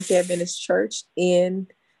Seventh-day Adventist Church in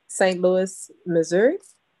St. Louis, Missouri.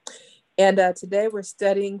 And today we're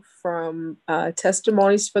studying from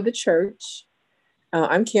Testimonies for the Church.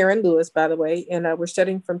 I'm Karen Lewis, by the way, and we're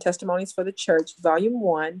studying from Testimonies for the Church, Volume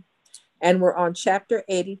 1. And we're on Chapter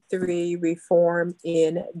 83, Reform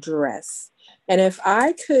in Dress. And if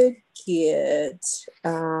I could get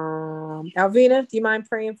Alvina, do you mind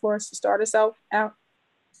praying for us to start us out?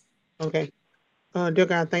 Okay. Dear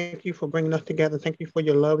God, thank you for bringing us together. Thank you for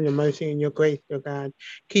your love, your mercy, and your grace, dear God.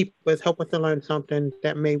 Keep us, help us to learn something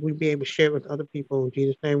that may we be able to share with other people. In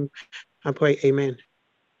Jesus' name, I pray, amen.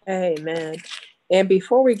 Amen. And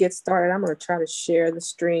before we get started, I'm going to try to share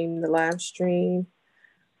the live stream.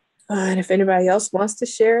 And if anybody else wants to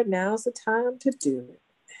share it, now's the time to do it.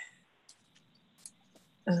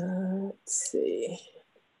 Let's see.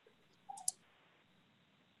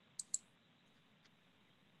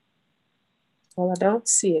 Well, I don't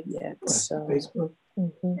see it yet. Well, so Facebook.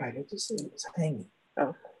 Right, it just was hanging.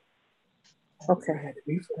 Oh, okay. I had to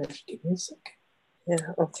refresh. Give me a second. Yeah,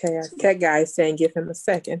 okay. That guy is saying give him a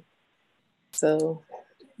second. So.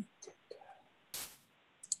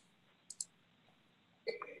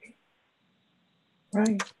 Okay.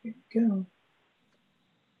 Right, here we go.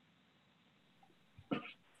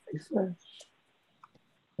 Refresh.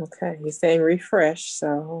 Okay, he's saying refresh.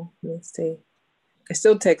 So let's see. It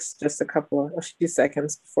still takes just a few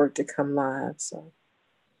seconds for it to come live. So,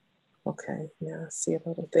 okay, now see a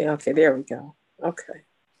little thing. Okay, there we go. Okay,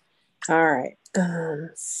 all right.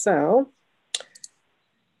 So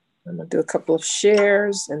I'm gonna do a couple of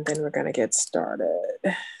shares, and then we're gonna get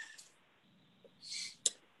started.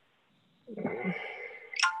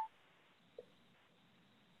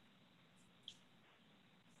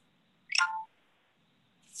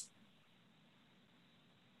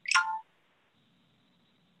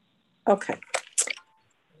 Okay.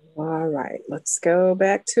 All right, let's go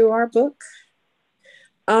back to our book.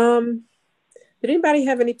 Did anybody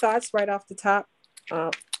have any thoughts right off the top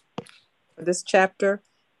for this chapter,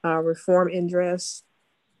 Reform in Dress?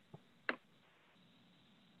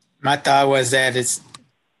 My thought was that it's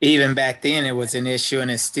even back then it was an issue,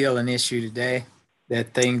 and it's still an issue today.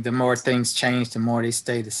 The more things change, the more they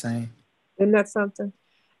stay the same. Isn't that something?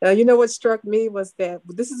 You know what struck me was that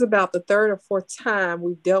this is about the third or fourth time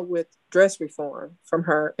we've dealt with dress reform from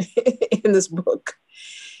her in this book.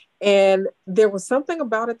 And there was something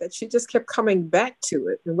about it that she just kept coming back to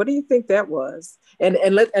it. And what do you think that was? And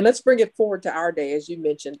let's bring it forward to our day, as you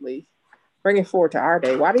mentioned, Lee. Bring it forward to our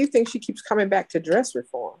day. Why do you think she keeps coming back to dress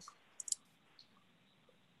reform?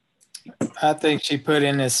 I think she put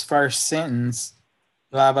in this first sentence,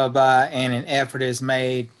 blah, blah, blah, and an effort is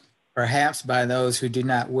made perhaps by those who do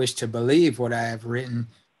not wish to believe what I have written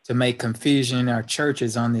to make confusion in our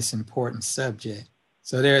churches on this important subject.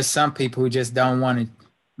 So there are some people who just don't want to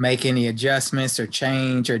make any adjustments or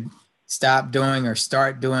change or stop doing or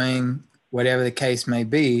start doing, whatever the case may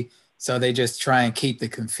be. So they just try and keep the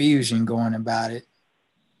confusion going about it.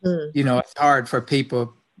 You know, it's hard for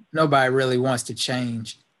people. Nobody really wants to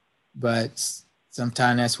change, but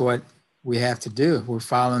sometimes that's what we have to do. If we're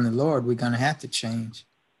following the Lord, we're going to have to change.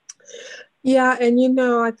 Yeah, and you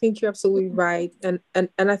know, I think you're absolutely right. And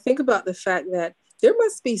I think about the fact that there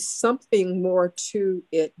must be something more to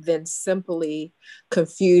it than simply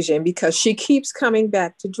confusion, because she keeps coming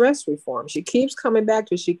back to dress reform. She keeps coming back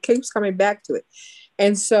to it.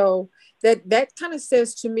 And so that kind of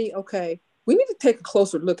says to me, okay, we need to take a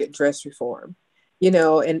closer look at dress reform, you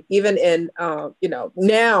know, and even in, you know,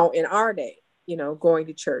 now in our day, you know, going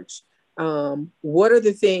to church. What are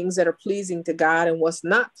the things that are pleasing to God and what's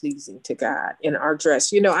not pleasing to God in our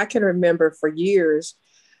dress? You know, I can remember for years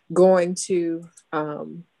going to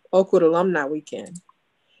Oakwood Alumni Weekend.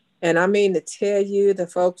 And I mean to tell you, the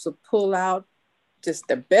folks would pull out just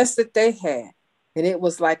the best that they had. And it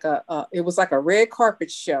was like a red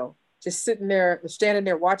carpet show, just sitting there, standing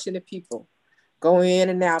there watching the people go in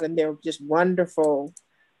and out, and they're just wonderful,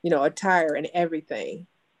 you know, attire and everything.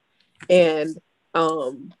 And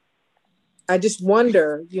I just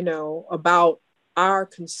wonder, you know, about our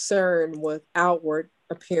concern with outward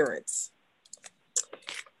appearance.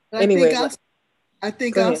 Anyway, I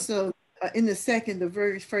think also in the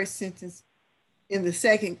very first sentence, in the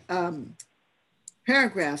second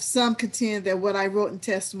paragraph, some contend that what I wrote in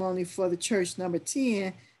Testimony for the Church, number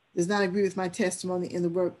 10, does not agree with my testimony in the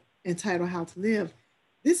work entitled How to Live.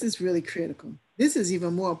 This is really critical. This is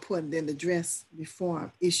even more important than the dress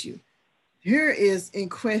reform issue. Here is in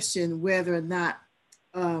question whether or not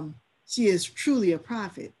she is truly a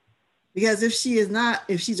prophet. Because if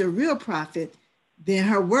she's a real prophet, then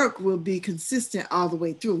her work will be consistent all the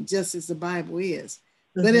way through, just as the Bible is.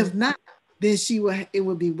 Mm-hmm. But if not, then it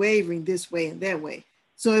would be wavering this way and that way.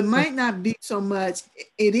 So it might not be so much.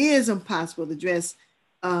 It is impossible to dress.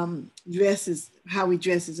 How we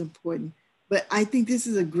dress is important, but I think this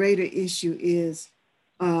is a greater issue. Is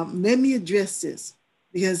let me address this,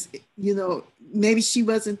 because maybe she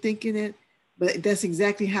wasn't thinking it, but that's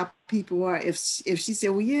exactly how people are. If she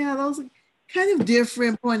said, well, yeah, those are kind of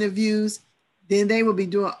different point of views, then they will be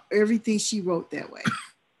doing everything she wrote that way.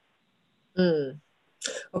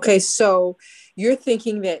 Okay, so you're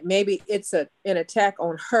thinking that maybe it's an attack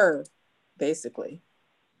on her, basically.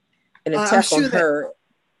 An attack on her.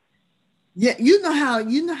 Yeah, you know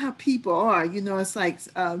how people are. It's like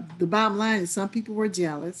the bottom line is some people were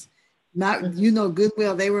jealous. Not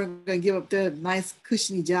goodwill. They weren't going to give up their nice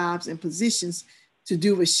cushiony jobs and positions to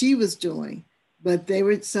do what she was doing, but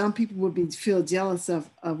some people would feel jealous of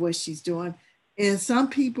what she's doing, and some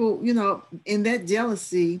people, in that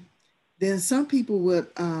jealousy, then some people would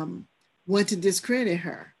want to discredit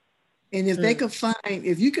her. And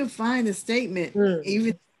if you can find a statement,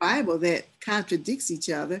 even in the Bible, that contradicts each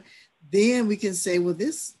other, then we can say, well,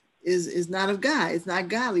 this is not of God. It's not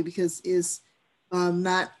godly, because it's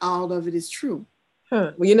not all of it is true.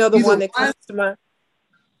 Well, the one that comes to mind.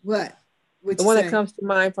 What? The one that comes to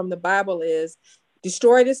mind from the Bible is,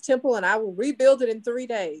 destroy this temple and I will rebuild it in 3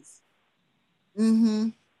 days.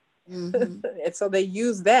 And so they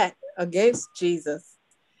use that against Jesus,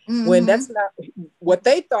 when that's not what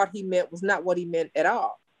they thought he meant, was not what he meant at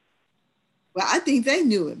all. Well, I think they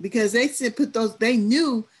knew it, because they said they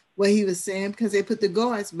knew what he was saying, because they put the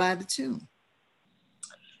guards by the tomb.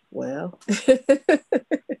 Well,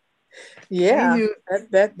 yeah,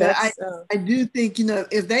 I do think,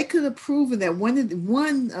 if they could have proven that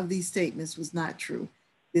one of these statements was not true,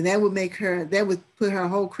 then that would put her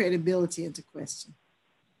whole credibility into question.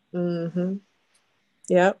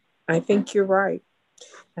 Yep, I think you're right.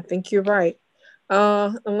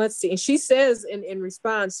 And let's see. And she says in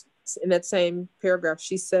response, in that same paragraph,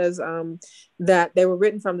 she says that they were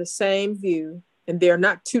written from the same view, and they are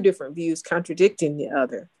not two different views contradicting the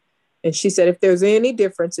other. And she said, if there's any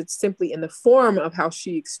difference, it's simply in the form of how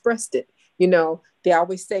she expressed it. They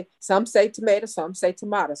always say, some say tomato, some say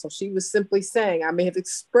tomato. So she was simply saying, I may have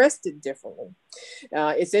expressed it differently.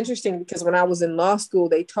 It's interesting, because when I was in law school,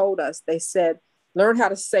 they said, learn how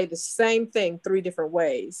to say the same thing 3 different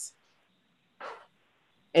ways.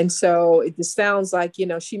 And so it just sounds like,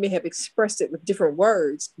 she may have expressed it with different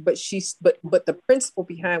words, but but the principle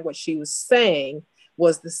behind what she was saying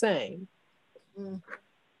was the same.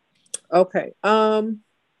 Okay.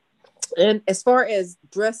 And as far as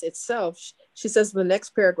dress itself, she says in the next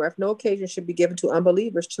paragraph, no occasion should be given to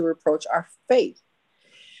unbelievers to reproach our faith.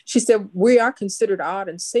 She said, we are considered odd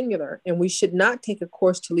and singular, and we should not take a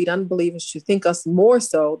course to lead unbelievers to think us more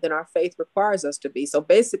so than our faith requires us to be. So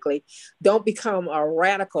basically, don't become a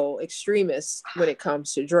radical extremist when it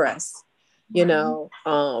comes to dress. We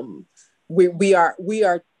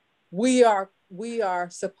are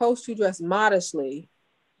supposed to dress modestly,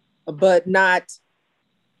 but not,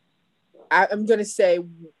 I'm going to say,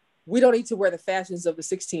 we don't need to wear the fashions of the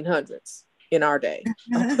 1600s in our day.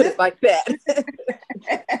 I'll put it like that.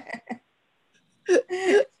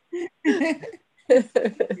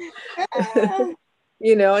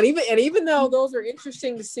 And even though those are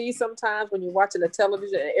interesting to see sometimes when you're watching a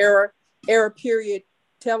television era period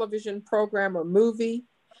television program or movie,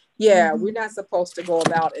 we're not supposed to go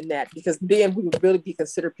about in that, because then we would really be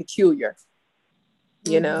considered peculiar.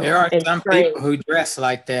 There are some people who dress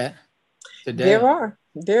like that today. There are.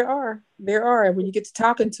 And when you get to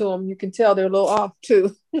talking to them, you can tell they're a little off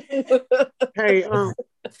too. Hey,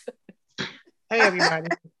 everybody.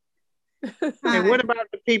 Hey, what about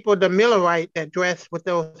the people, the Millerite, that dress with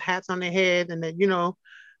those hats on their head, and that,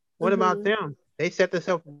 what about them? They set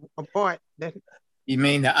themselves apart. You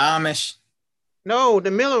mean the Amish? No, the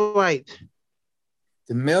Millerites.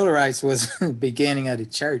 The Millerites was the beginning of the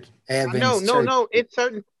church. No. It's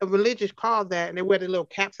certain religious call that, and they wear the little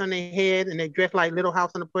caps on their head, and they dress like Little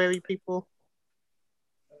House on the Prairie people.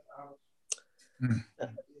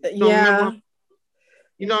 Yeah.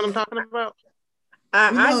 You know what I'm talking about?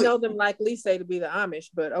 I know them like Lisa to be the Amish,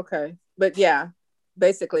 but okay. But yeah,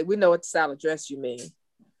 basically, we know what style of dress you mean.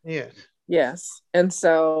 Yes. And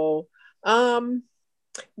so, well,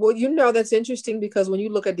 that's interesting, because when you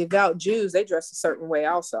look at devout Jews, they dress a certain way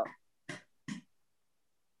also.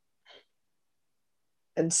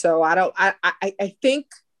 And so I think,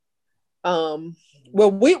 well,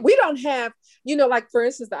 we don't have, like for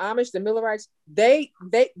instance, the Amish, the Millerites, they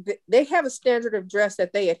have a standard of dress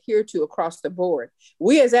that they adhere to across the board.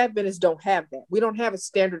 We as Adventists don't have that. We don't have a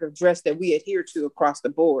standard of dress that we adhere to across the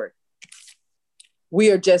board. We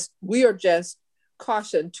are just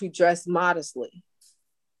cautioned to dress modestly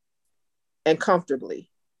and comfortably.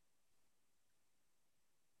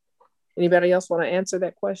 Anybody else want to answer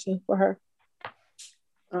that question for her?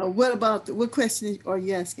 What question are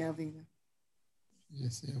you asking, Alvina? You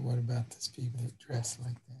said, what about those people that dress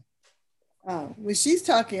like that? When she's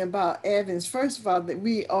talking about Advent, first of all,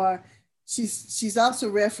 that she's also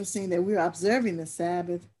referencing that we're observing the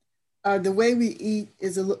Sabbath. The way we eat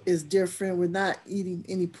is different. We're not eating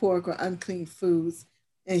any pork or unclean foods.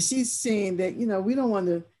 And she's saying that, we don't want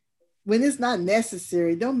to, when it's not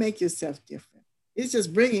necessary, don't make yourself different. It's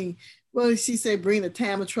just bring the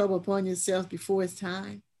time of trouble upon yourself before it's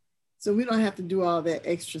time. So we don't have to do all that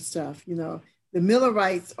extra stuff. The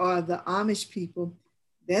Millerites are the Amish people.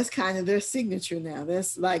 That's kind of their signature now.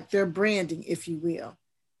 That's like their branding, if you will,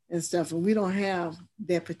 and stuff. And we don't have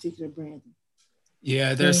that particular branding.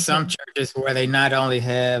 Yeah, there's some churches where they not only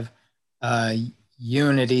have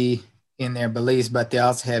unity in their beliefs, but they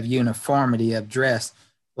also have uniformity of dress.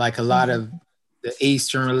 Like a lot of the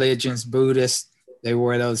Eastern religions, Buddhists, they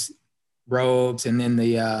wear those robes, and then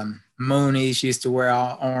the Moonies used to wear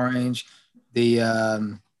all orange.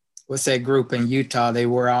 The what's that group in Utah? They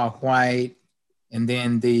wear all white, and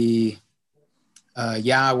then the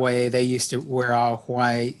Yahweh, they used to wear all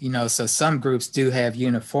white. So some groups do have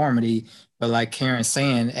uniformity, but like Karen's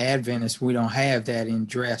saying, Adventists, we don't have that in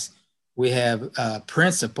dress. We have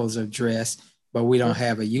principles of dress, but we don't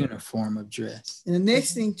have a uniform of dress. And the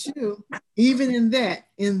next thing too, even in that,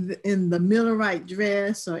 in the Millerite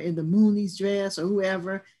dress or in the Moonies dress or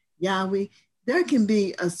whoever, Yahweh, there can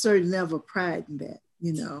be a certain level of pride in that,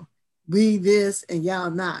 we this and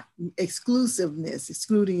y'all not, exclusiveness,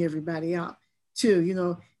 excluding everybody else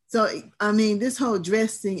too, So, this whole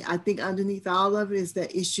dress thing, I think underneath all of it is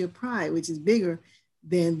that issue of pride, which is bigger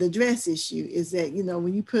than the dress issue, is that,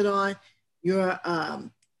 when you put on your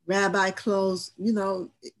rabbi clothes, we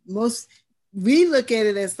look at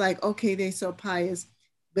it as like, okay, they're so pious.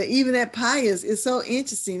 But even that pious is so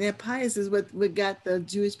interesting. That pious is what got the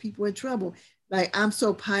Jewish people in trouble. Like, I'm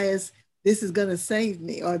so pious, this is going to save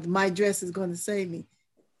me, or my dress is going to save me.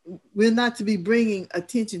 We're not to be bringing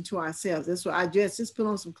attention to ourselves. That's why I just put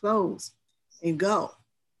on some clothes and go.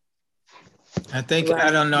 I think, right.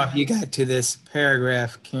 I don't know if you got to this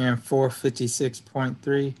paragraph, Karen,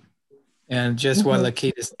 456.3, and just what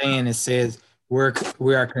Lakita's saying, it says,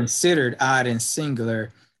 we are considered odd and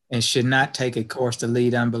singular and should not take a course to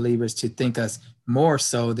lead unbelievers to think us more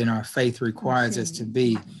so than our faith requires us to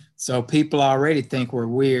be. So people already think we're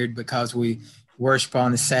weird because we worship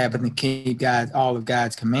on the Sabbath and keep all of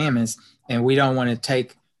God's commandments, and we don't want to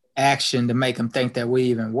take action to make them think that we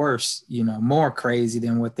even worse, more crazy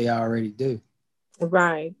than what they already do.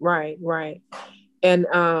 Right.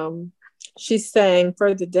 And she's saying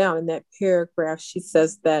further down in that paragraph, she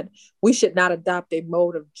says that we should not adopt a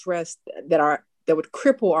mode of dress that would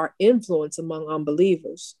cripple our influence among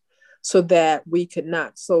unbelievers, so that we could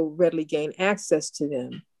not so readily gain access to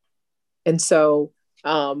them. And so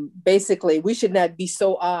basically, we should not be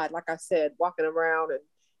so odd, like I said, walking around in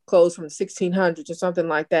clothes from the 1600s or something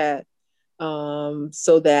like that,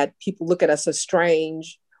 so that people look at us as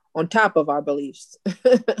strange on top of our beliefs.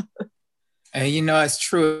 And it's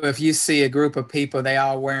true. If you see a group of people, they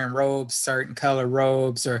all wearing robes, certain color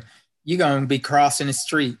robes, or you're going to be crossing the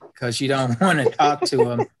street because you don't want to talk to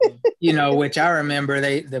them, which I remember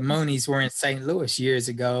the Moonies were in St. Louis years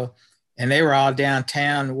ago, and they were all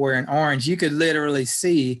downtown wearing orange. You could literally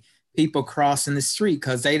see people crossing the street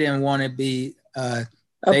because they didn't want to be, they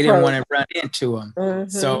didn't want to run into them.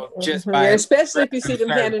 So just by, especially if you see them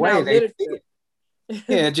handing out literature.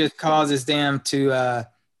 It just causes them to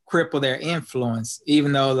cripple their influence,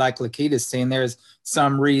 even though, like Lakita's saying, there's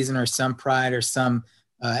some reason or some pride or some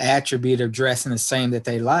attribute of dressing the same that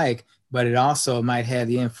they like, but it also might have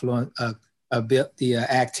the influence of the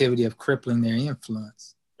activity of crippling their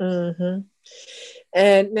influence.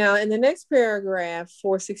 And now in the next paragraph,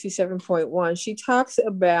 467.1, she talks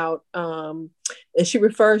about, and she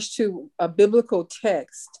refers to a biblical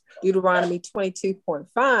text, Deuteronomy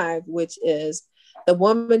 22.5, which is, the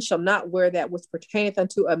woman shall not wear that which pertaineth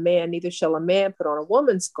unto a man, neither shall a man put on a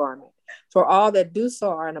woman's garment. For all that do so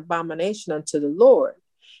are an abomination unto the Lord.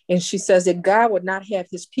 And she says that God would not have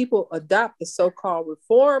his people adopt the so-called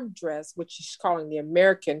reform dress, which she's calling the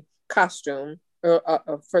American costume,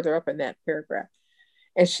 or further up in that paragraph.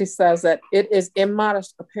 And she says that it is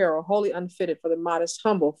immodest apparel, wholly unfitted for the modest,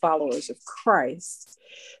 humble followers of Christ.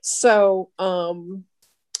 So,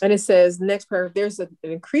 and it says, next paragraph, there's an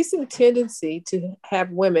increasing tendency to have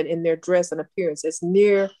women in their dress and appearance as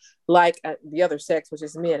near like the other sex, which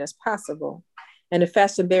is men, as possible. and in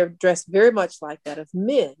fashion they're dressed very much like that of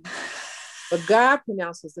men. But God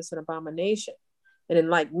pronounces this an abomination. And in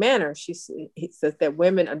like manner, he says that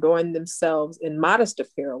women adorn themselves in modest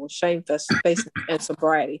apparel with shamefaced faces and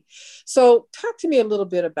sobriety. So talk to me a little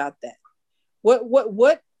bit about that.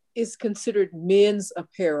 What is considered men's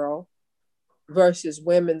apparel versus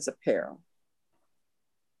women's apparel?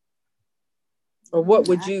 Or what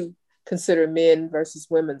would you consider men versus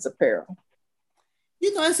women's apparel?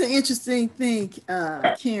 You know, it's an interesting thing,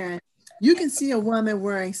 Karen. You can see a woman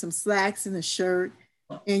wearing some slacks and a shirt,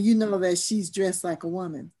 and you know that she's dressed like a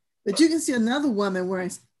woman. But you can see another woman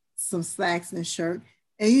wearing some slacks and a shirt,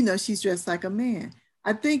 and you know she's dressed like a man.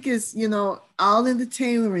 I think it's, you know, all in the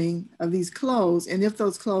tailoring of these clothes, and if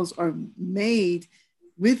those clothes are made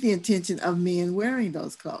with the intention of men wearing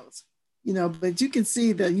those clothes, you know, but you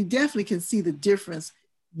definitely can see the difference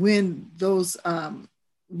when those,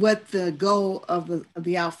 what the goal of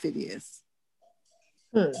the outfit is.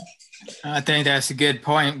 I think that's a good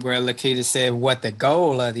point where Lakita said what the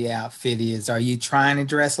goal of the outfit is. Are you trying to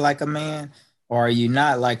dress like a man or are you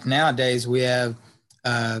not? Like nowadays we have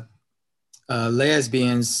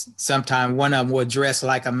lesbians, sometimes one of them will dress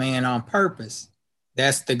like a man on purpose.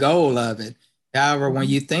 That's the goal of it. However, when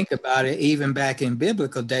you think about it, even back in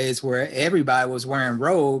biblical days where everybody was wearing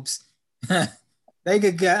robes,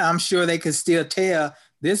 I'm sure they could still tell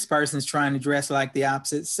this person's trying to dress like the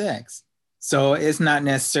opposite sex. So it's not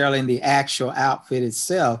necessarily in the actual outfit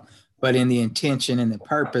itself, but in the intention and the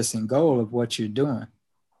purpose and goal of what you're doing.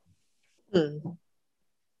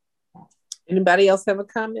 Anybody else have a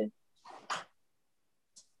comment?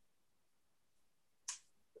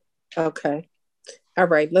 Okay. All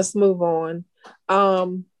right, let's move on.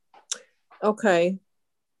 Okay.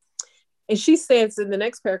 And she says in the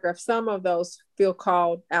next paragraph, some of those feel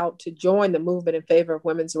called out to join the movement in favor of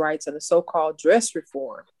women's rights and the so-called dress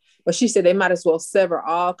reform. But she said they might as well sever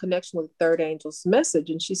all connection with the third angel's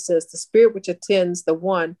message. And she says the spirit which attends the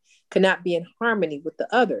one cannot be in harmony with the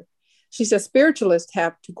other. She says spiritualists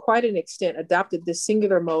have to quite an extent adopted this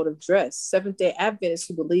singular mode of dress. Seventh-day Adventists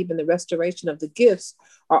who believe in the restoration of the gifts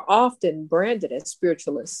are often branded as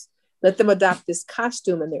spiritualists. Let them adopt this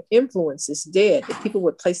costume and their influence is dead. The people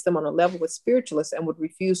would place them on a level with spiritualists and would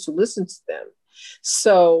refuse to listen to them.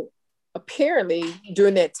 So apparently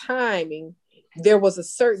during that timing, there was a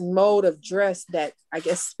certain mode of dress that I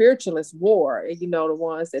guess spiritualists wore, you know, the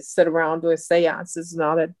ones that sit around doing seances and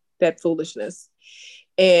all that foolishness.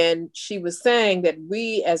 And she was saying that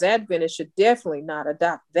we as Adventists should definitely not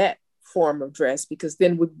adopt that form of dress because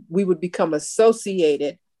then we would become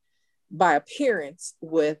associated by appearance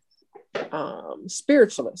with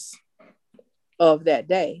spiritualists of that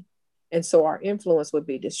day. And so our influence would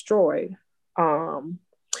be destroyed.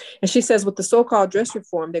 And she says, with the so-called dress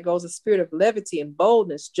reform, there goes a spirit of levity and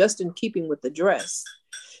boldness just in keeping with the dress.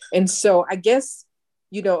 And so I guess,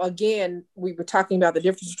 you know, again, we were talking about the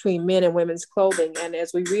difference between men and women's clothing. And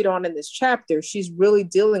as we read on in this chapter, she's really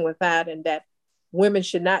dealing with that and that women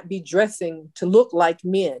should not be dressing to look like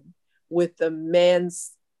men with the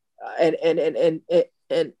man's, and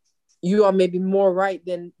you are maybe more right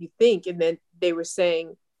than you think. And then they were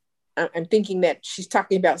saying, I'm thinking that she's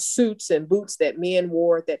talking about suits and boots that men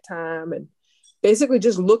wore at that time and basically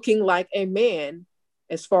just looking like a man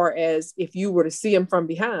as far as if you were to see him from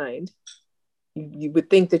behind, you would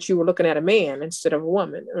think that you were looking at a man instead of a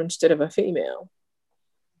woman or instead of a female.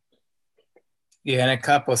 Yeah, in a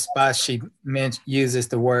couple of spots, she uses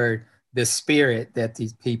the word, the spirit that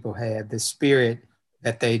these people have, the spirit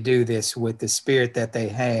that they do this with, the spirit that they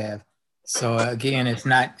have. So again, it's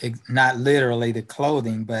not literally the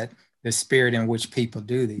clothing, but the spirit in which people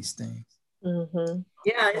do these things. Mm-hmm.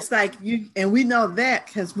 Yeah, it's like and we know that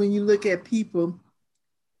because when you look at people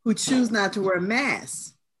who choose not to wear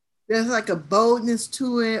masks, there's like a boldness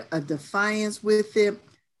to it, a defiance with it.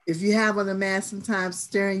 If you have on a mask sometimes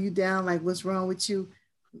staring you down, like what's wrong with you,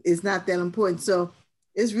 is not that important. So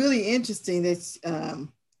it's really interesting that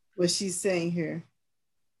what she's saying here.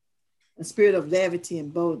 A spirit of levity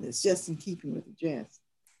and boldness, just in keeping with the dress.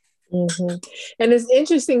 Mm-hmm. And it's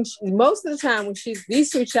interesting, most of the time when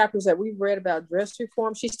these 3 chapters that we've read about dress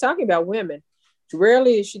reform, she's talking about women.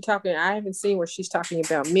 Rarely is she talking, I haven't seen where she's talking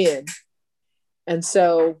about men. And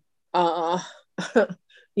so,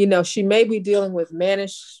 you know, she may be dealing with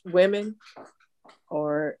mannish women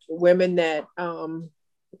or women that,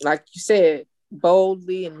 like you said,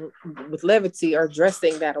 boldly and with levity are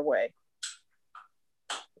dressing that way.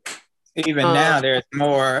 Even now there's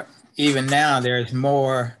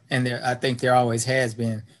more, and I think there always has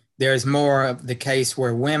been, there's more of the case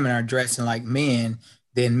where women are dressing like men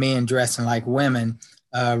than men dressing like women.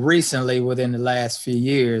 Recently, within the last few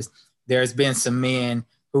years, there's been some men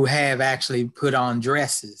who have actually put on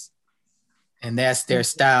dresses, and that's their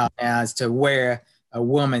style now, is to wear a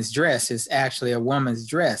woman's dress. It's actually a woman's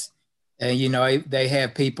dress. And, you know, they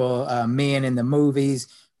have people, men in the movies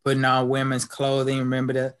putting on women's clothing.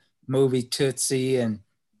 Remember the movie Tootsie, and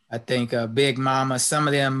I think Big Mama, some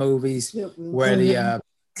of them movies where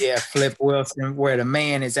Flip Wilson, where the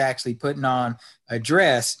man is actually putting on a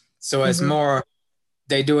dress. So it's more,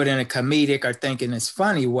 they do it in a comedic or thinking it's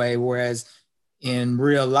funny way, whereas in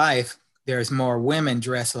real life, there's more women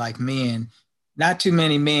dressed like men. Not too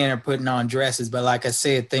many men are putting on dresses, but like I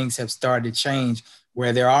said, things have started to change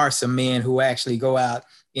where there are some men who actually go out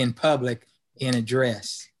in public in a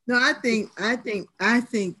dress. No, I think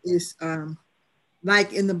it's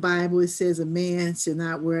like in the Bible, it says a man should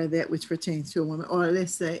not wear that which pertains to a woman, or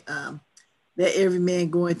let's say that every man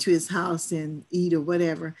go into his house and eat or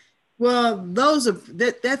whatever. Well, those are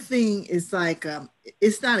that thing is like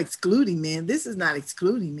it's not excluding men. This is not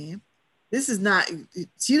excluding men. This is not.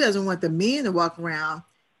 She doesn't want the men to walk around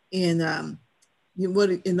in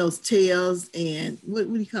in those tails and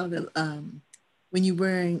what do you call it? When you're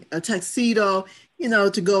wearing a tuxedo, you know,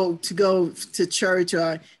 to go to church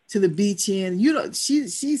or to the beach. And you know,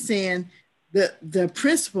 she's saying the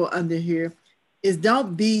principle under here is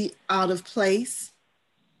don't be out of place,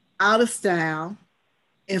 out of style,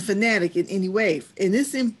 and fanatic in any way. And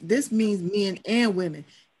this means men and women.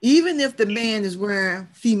 Even if the man is wearing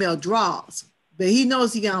female drawers, but he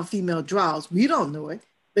knows he got on female drawers. We don't know it,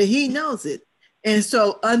 but he knows it. And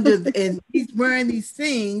so and he's wearing these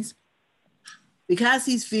things because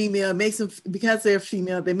he's female, because they're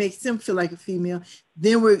female, that makes them feel like a female.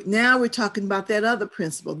 Then we're talking about that other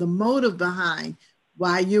principle, the motive behind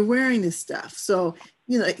why you're wearing this stuff. So,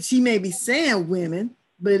 you know, she may be saying women,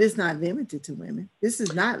 but it's not limited to women. This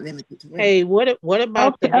is not limited to women. Hey, what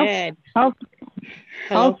about the dad?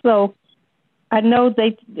 Also, I know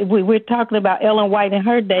we're talking about Ellen White in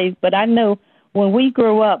her days, but I know when we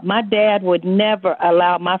grew up, my dad would never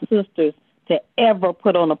allow my sisters to ever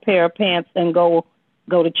put on a pair of pants and go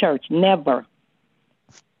to church. Never.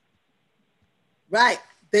 Right.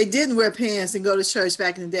 They didn't wear pants and go to church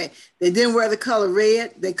back in the day. They didn't wear the color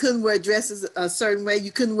red. They couldn't wear dresses a certain way.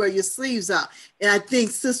 You couldn't wear your sleeves out. And I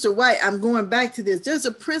think Sister White, I'm going back to this. There's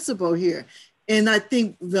a principle here. And I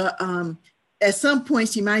think at some point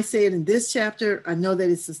she might say it in this chapter. I know that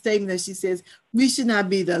it's a statement that she says, we should not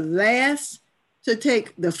be the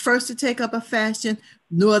first to take up a fashion,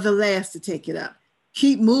 nor the last to take it up.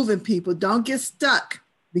 Keep moving, people. Don't get stuck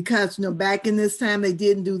because, you know, back in this time, they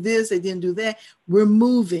didn't do this, they didn't do that. We're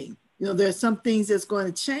moving. You know, there's some things that's going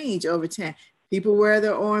to change over time. People wear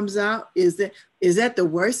their arms out. Is that the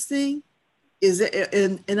worst thing? Is it?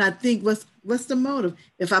 And I think what's the motive?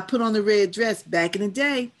 If I put on the red dress back in the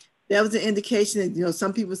day, that was an indication that, you know,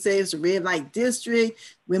 some people say it's a red light district.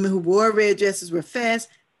 Women who wore red dresses were fast.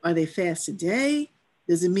 Are they fast today?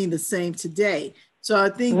 Does it mean the same today? So I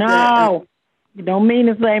think no, it don't mean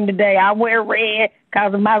the same today. I wear red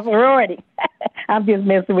because of my sorority. I'm just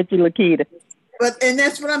messing with you, Lakita. And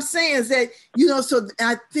that's what I'm saying is that, you know, so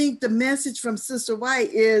I think the message from Sister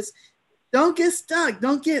White is don't get stuck.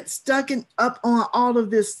 Don't get stuck up on all of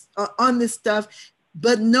this, on this stuff,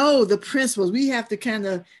 but know the principles. We have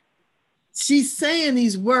to she's saying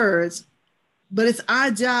these words, but it's our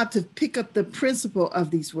job to pick up the principle of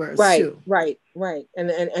these words too. Right.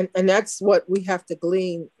 And that's what we have to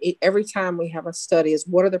glean every time we have a study is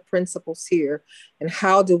what are the principles here and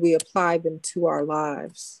how do we apply them to our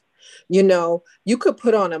lives? You know, you could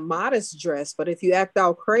put on a modest dress, but if you act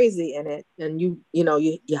all crazy in it and you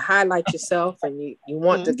highlight yourself and you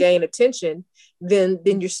want to gain attention, then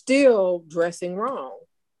you're still dressing wrong.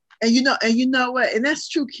 And you know what? And that's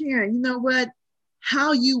true, Karen. You know what?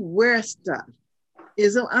 How you wear stuff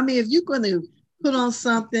is, I mean, if you're going to put on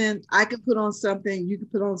something, I can put on something, you can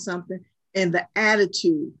put on something, and the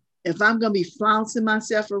attitude. If I'm going to be flouncing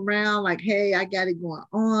myself around like, hey, I got it going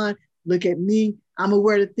on, look at me, I'm going to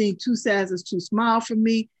wear the thing 2 sizes too small for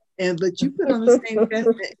me. But you put on the same dress,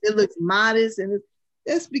 it looks modest. And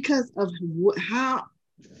that's because of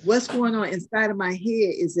what's going on inside of my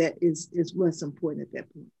head is what's important at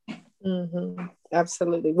that point. Mm-hmm.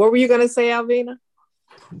 Absolutely. What were you going to say, Alvina?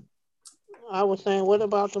 I was saying, what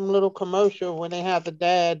about them little commercial when they have the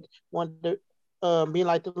dad want to be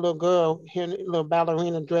like the little girl, here, little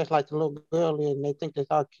ballerina dress like the little girl is, and they think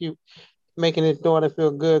that's all cute, making his daughter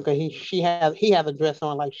feel good because he has a dress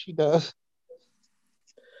on like she does.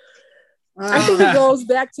 I think it goes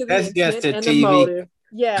back to the that's intent just a and TV. the motive.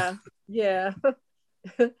 Yeah.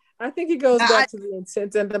 I think it goes back to the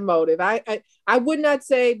intent and the motive. I would not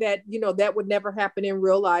say that, that would never happen in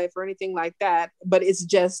real life or anything like that, but it's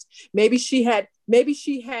just maybe she had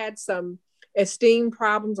some esteem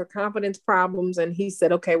problems or confidence problems, and he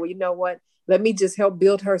said, okay, well, you know what? Let me just help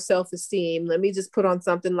build her self-esteem. Let me just put on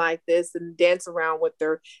something like this and dance around with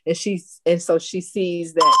her, and so she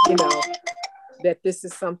sees that, that this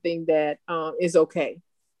is something that is okay.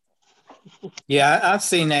 Yeah, I've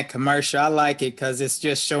seen that commercial. I like it because it's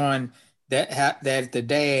just showing that the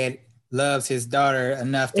dad loves his daughter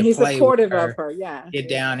enough to he's play supportive with her, of her, yeah, get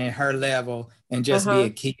down in her level and just be a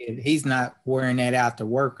kid. He's not wearing that out to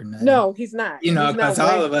work or nothing. No, he's not. Because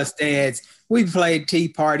all of us dads, we played tea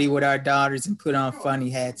party with our daughters and put on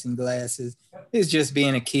funny hats and glasses. It's just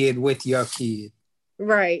being a kid with your kid.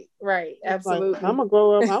 Right, absolutely. Like, I'm gonna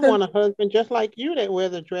grow up. I want a husband just like you that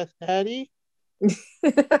wears a dress, Daddy.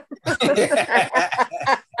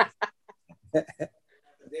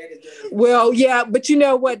 Well, yeah, but you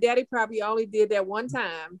know what? Daddy probably only did that one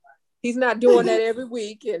time. He's not doing that every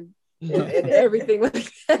week and everything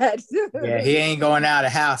like that. Yeah, he ain't going out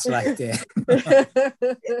of house like that.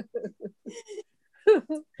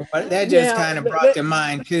 But that just kind of brought to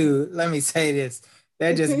mind too. Let me say this.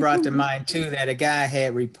 That just brought to mind too that a guy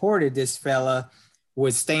had reported this fella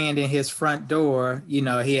would stand in his front door. He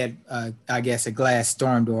had, I guess, a glass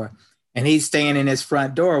storm door, and he's standing in his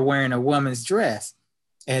front door wearing a woman's dress.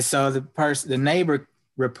 And so the neighbor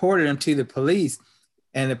reported him to the police,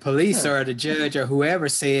 and the police or the judge or whoever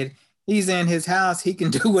said, he's in his house. He can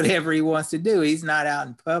do whatever he wants to do. He's not out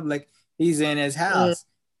in public. He's in his house.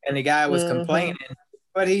 And the guy was complaining,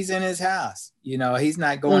 but he's in his house. He's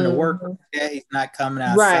not going to work. He's not coming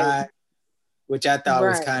outside, which I thought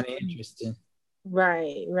was kind of interesting.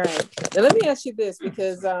 Right. Now let me ask you this,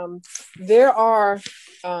 because there are,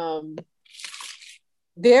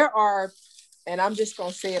 and I'm just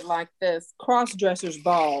going to say it like this, cross-dressers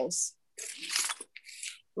balls.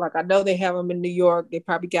 Like, I know they have them in New York. They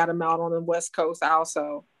probably got them out on the West Coast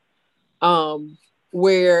also,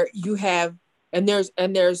 where you have, and there's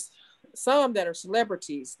some that are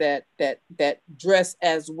celebrities that dress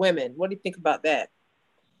as women. What do you think about that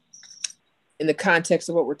in the context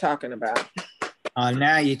of what we're talking about?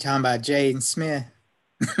 Now you're talking about Jaden Smith.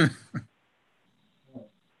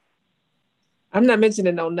 I'm not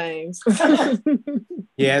mentioning no names.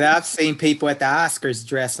 Yeah, I've seen people at the Oscars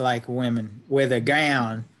dress like women with a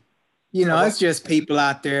gown. It's just people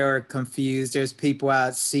out there are confused. There's people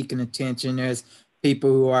out seeking attention. There's people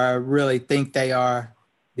who are really think they are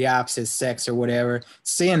the opposite sex or whatever.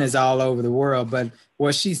 Sin is all over the world. But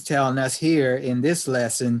what she's telling us here in this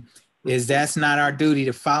lesson is that's not our duty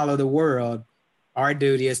to follow the world. Our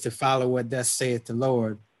duty is to follow what thus saith the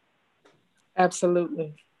Lord.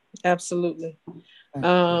 Absolutely.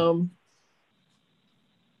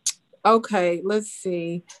 Okay, let's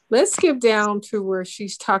see. Let's skip down to where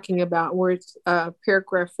she's talking about where it's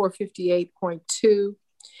paragraph 458.2.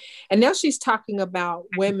 And now she's talking about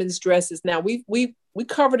women's dresses. Now we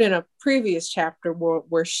covered in a previous chapter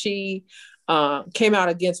where she came out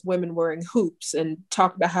against women wearing hoops and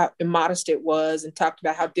talked about how immodest it was, and talked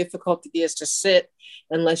about how difficult it is to sit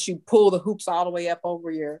unless you pull the hoops all the way up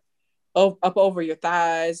over your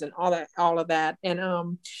thighs and all of that.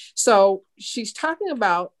 And so she's talking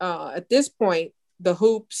about at this point the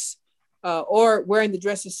hoops or wearing the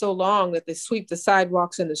dresses so long that they sweep the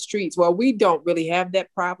sidewalks and the streets. Well, we don't really have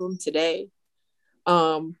that problem today,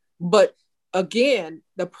 but again,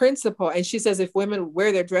 the principle, and she says if women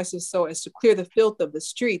wear their dresses so as to clear the filth of the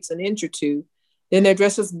streets an inch or two, then their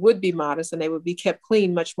dresses would be modest and they would be kept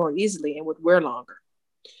clean much more easily and would wear longer.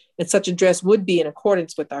 And such a dress would be in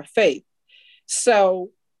accordance with our faith.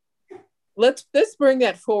 So let's bring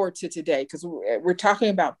that forward to today, because we're talking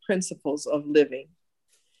about principles of living.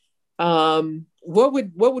 What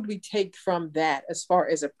would we take from that as far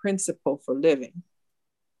as a principle for living?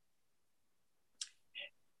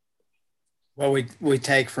 Well, we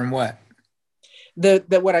take from what? The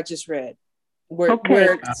what I just read. What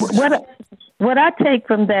I take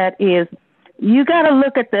from that is you got to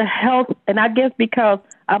look at the health, and I guess because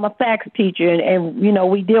I'm a fax teacher and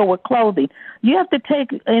we deal with clothing, you have to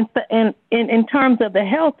take in terms of the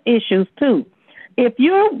health issues too. If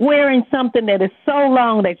you're wearing something that is so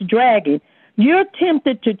long that's dragging, you're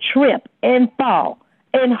tempted to trip and fall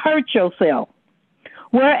and hurt yourself.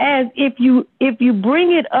 Whereas if you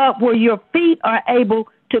bring it up where your feet are able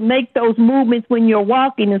to make those movements when you're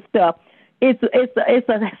walking and stuff, it's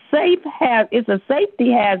a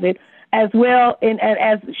safety hazard as well, and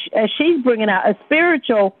as she's bringing out a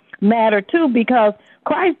spiritual matter too, because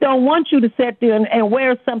Christ don't want you to sit there and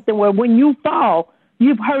wear something where when you fall,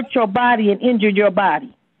 you've hurt your body and injured your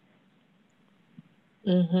body.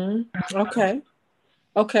 Mm-hmm. Okay.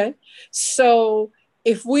 Okay. So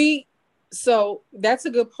so that's a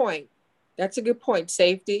good point. That's a good point.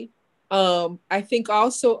 Safety. I think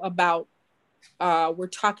also about we're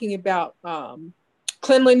talking about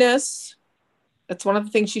cleanliness. That's one of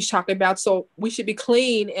the things she's talking about. So we should be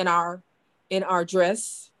clean in our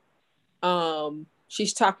dress.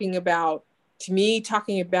 She's talking about, to me,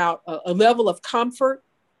 talking about a level of comfort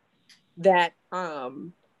that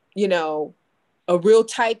you know, a real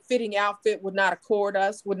tight fitting outfit would not accord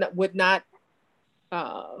us, would not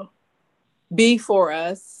uh, be for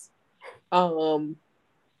us. Um,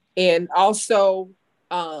 and also,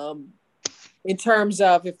 um, in terms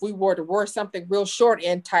of if we were to wear something real short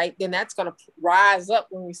and tight, then that's going to rise up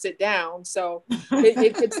when we sit down. So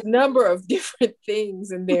it's a number of different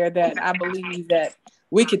things in there that I believe that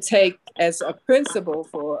we could take as a principle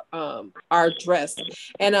for our dress.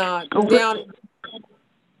 And down.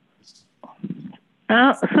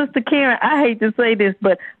 Sister Karen, I hate to say this,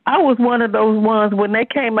 but I was one of those ones when they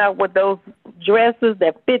came out with those dresses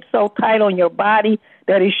that fit so tight on your body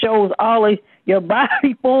that it shows all of your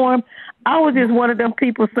body form. I was just one of them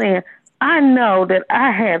people saying, I know that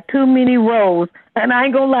I have too many rows, and I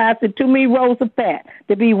ain't gonna lie, I said too many rows of fat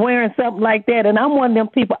to be wearing something like that. And I'm one of them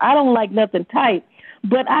people, I don't like nothing tight.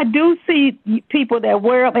 But I do see people that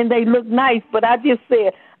wear them and they look nice, but I just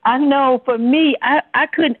said, I know for me, I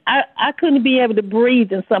couldn't be able to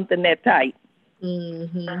breathe in something that tight.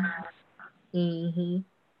 Mm-hmm. Mm-hmm.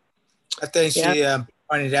 I think she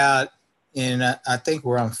pointed out in, I think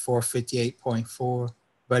we're on 458.4,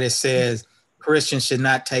 but it says Christians should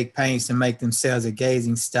not take pains to make themselves a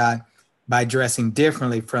gazing stock by dressing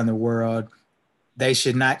differently from the world. They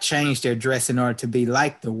should not change their dress in order to be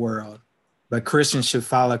like the world, but Christians should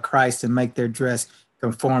follow Christ and make their dress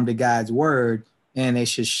conform to God's word, and they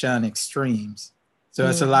should shun extremes. So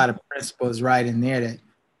it's a lot of principles right in there that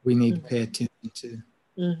we need to pay attention to.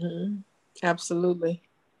 Mm-hmm. Absolutely.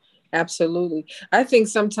 Absolutely. I think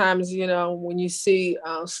sometimes, you know, when you see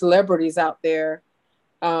celebrities out there,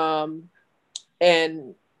 and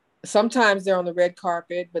sometimes they're on the red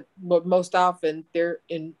carpet, but most often they're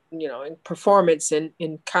in, you know, in performance and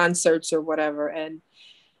in concerts or whatever. And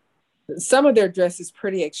some of their dress is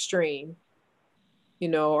pretty extreme, you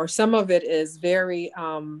know, or some of it is very,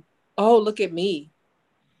 oh, look at me,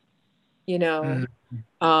 you know.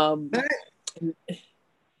 But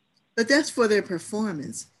that's for their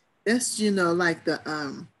performance. That's, you know, like the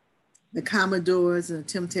Commodores and the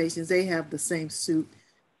Temptations, they have the same suit.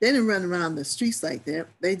 They didn't run around the streets like that.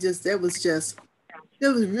 That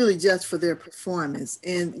was really just for their performance.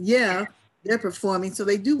 And yeah, they're performing, so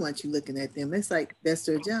they do want you looking at them. It's like, that's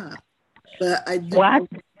their job. But I do. What?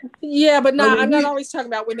 Yeah, but no, I'm not always talking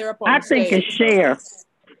about when they're up on the stage. I think it's Cher.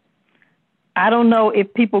 I don't know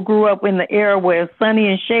if people grew up in the era where Sonny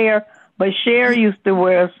and Cher, but Cher used to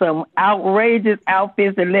wear some outrageous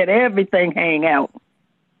outfits and let everything hang out.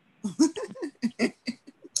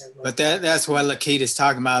 But that's what Lakita's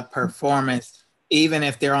talking about, performance. Even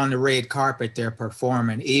if they're on the red carpet, they're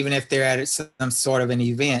performing. Even if they're at some sort of an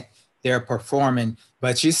event, they're performing.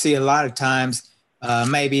 But you see a lot of times,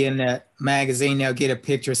 maybe in the magazine, they'll get a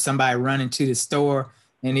picture of somebody running to the store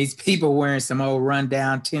and these people wearing some old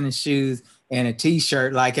rundown tennis shoes and a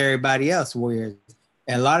t-shirt like everybody else wears.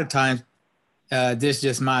 And a lot of times, this is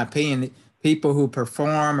just my opinion, people who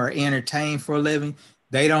perform or entertain for a living,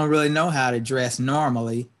 they don't really know how to dress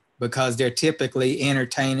normally because they're typically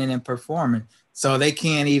entertaining and performing. So they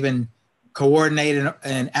can't even coordinate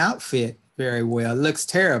an outfit very well. It looks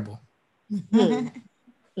terrible.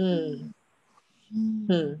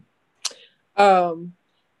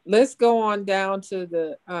 Let's go on down to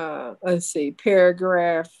the, let's see,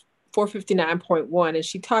 paragraph 459.1. And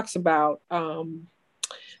she talks about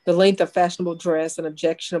the length of fashionable dress and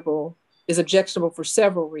is objectionable for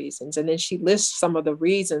several reasons. And then she lists some of the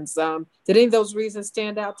reasons. Did any of those reasons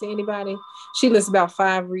stand out to anybody? She lists about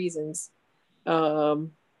 5 reasons.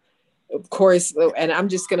 Of course, and I'm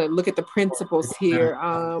just going to look at the principles here.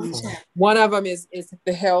 One of them is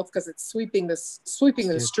the health, because it's sweeping the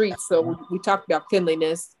streets. So we talked about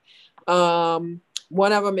cleanliness. One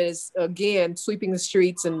of them is, again, sweeping the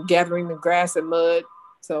streets and gathering the grass and mud.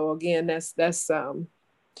 So again, that's the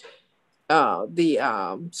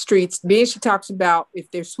streets. Then she talks about if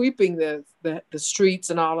they're sweeping the streets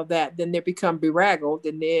and all of that, then they become bedraggled,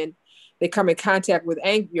 and then they come in contact with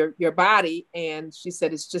your body. And she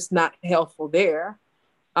said it's just not helpful there.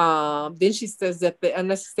 Then she says that the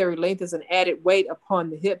unnecessary length is an added weight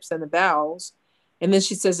upon the hips and the bowels. And then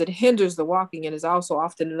she says it hinders the walking and is also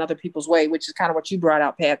often in other people's way, which is kind of what you brought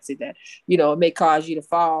out, Patsy, that, it may cause you to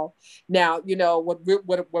fall. Now, what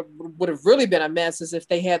would have really been a mess is if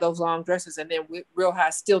they had those long dresses and then with real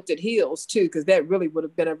high stilted heels too, because that really would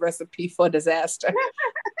have been a recipe for disaster.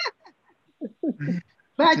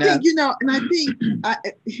 But I think, and I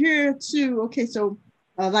think here too, okay, so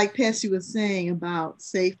like Patsy was saying about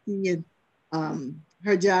safety and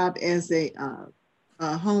her job as a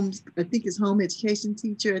home education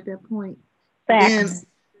teacher at that point. Facts.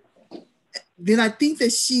 Then I think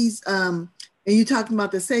that she's, and you're talking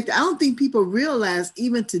about the safety, I don't think people realize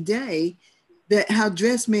even today that how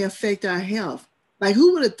dress may affect our health. Like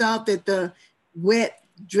who would have thought that the wet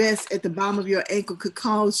dress at the bottom of your ankle could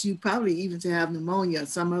cause you probably even to have pneumonia or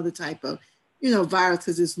some other type of, virus,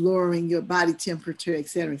 because it's lowering your body temperature, et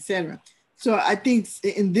cetera, et cetera. So I think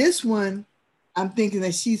in this one, I'm thinking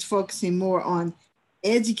that she's focusing more on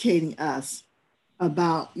educating us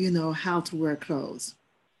about, how to wear clothes.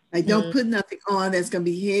 Like don't put nothing on that's going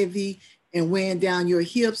to be heavy and weighing down your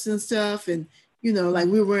hips and stuff. And, like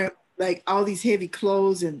we wear like all these heavy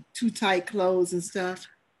clothes and too tight clothes and stuff.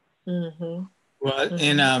 Mm-hmm. Well,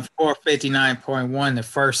 in 459.1, the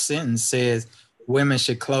first sentence says women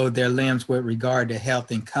should clothe their limbs with regard to health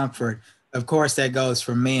and comfort. Of course, that goes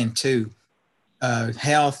for men too,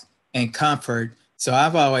 health and comfort. So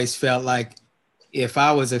I've always felt like if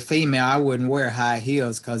I was a female, I wouldn't wear high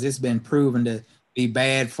heels because it's been proven to be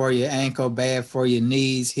bad for your ankle, bad for your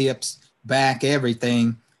knees, hips, back,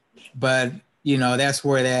 everything. But, that's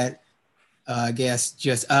where that, I guess,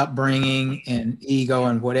 just upbringing and ego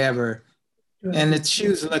and whatever. And the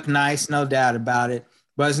shoes look nice, no doubt about it,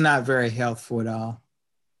 but it's not very healthful at all.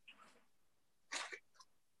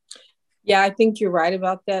 Yeah, I think you're right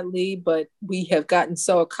about that, Lee, but we have gotten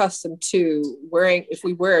so accustomed to wearing, if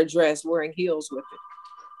we wear a dress, wearing heels with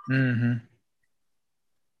it. Mm-hmm.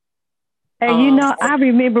 And I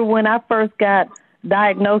remember when I first got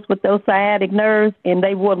diagnosed with those sciatic nerves and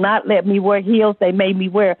they would not let me wear heels. They made me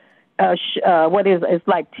wear it's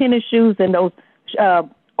like tennis shoes and those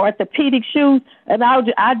orthopedic shoes. And I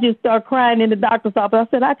just started crying in the doctor's office.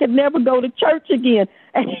 I said, I could never go to church again.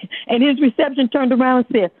 And his reception turned around and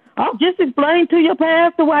said, "Oh, just explain to your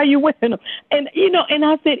pastor why you're wearing them." And, and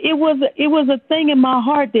I said, it was a thing in my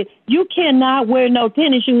heart that you cannot wear no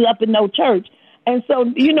tennis shoes up in no church. And so,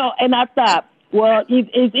 and I thought, well,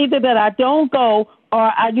 it's either that I don't go or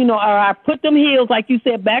I put them heels, like you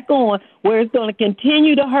said, back on where it's going to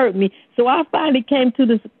continue to hurt me. So I finally came to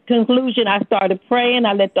this conclusion. I started praying.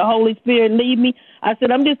 I let the Holy Spirit lead me. I said,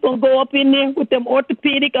 I'm just going to go up in there with them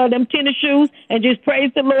orthopedic or them tennis shoes and just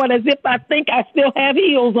praise the Lord as if I think I still have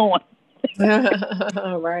heels on.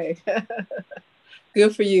 Right.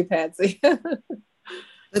 Good for you, Patsy. But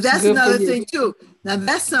that's Good another thing too. Now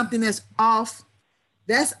that's something that's off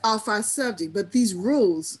our subject, but these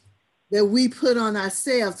rules that we put on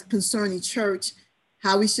ourselves concerning church,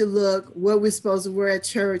 how we should look, what we're supposed to wear at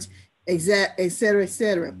church, et cetera, et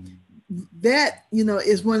cetera. That,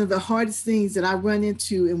 is one of the hardest things that I run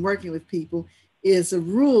into in working with people is the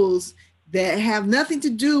rules that have nothing to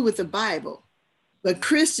do with the Bible. But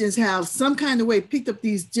Christians have some kind of way picked up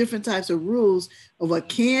these different types of rules of what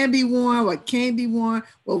can be worn, what can't be worn,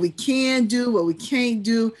 what we can do, what we can't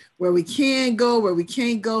do, where we can go, where we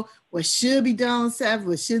can't go, what should be done on Sabbath,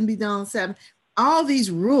 what shouldn't be done on Sabbath. All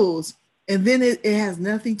these rules, and then it has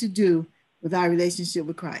nothing to do with our relationship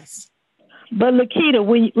with Christ. But Lakita,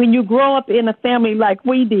 when you grow up in a family like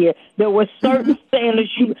we did, there were certain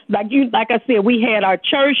standards. Like I said, we had our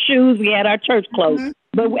church shoes, we had our church clothes. Mm-hmm.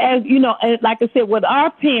 But as like I said, with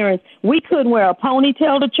our parents, we couldn't wear a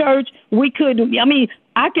ponytail to church. We couldn't. I mean,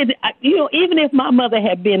 I could. Even if my mother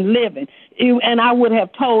had been living, and I would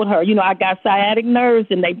have told her, I got sciatic nerves,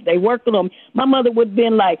 and they worked on them. My mother would have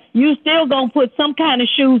been like, "You still gonna put some kind of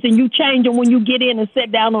shoes, and you change them when you get in and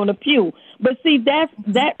sit down on the pew." But see, that.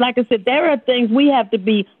 Like I said, there are things we have to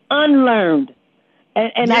be unlearned.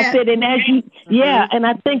 And yeah. I said, and as you, yeah, and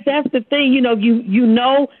I think that's the thing,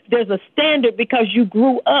 there's a standard because you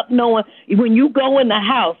grew up knowing when you go in the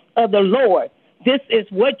house of the Lord, this is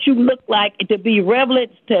what you look like to be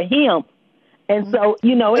relevant to Him. And so,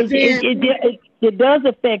 it does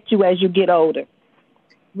affect you as you get older.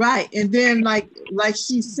 Right. And then like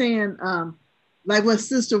she's saying, like what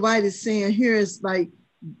Sister White is saying here is like,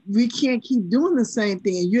 we can't keep doing the same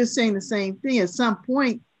thing. And you're saying the same thing. At some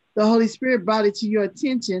point, the Holy Spirit brought it to your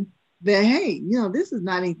attention that, hey, this is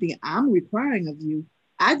not anything I'm requiring of you.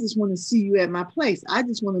 I just want to see you at my place. I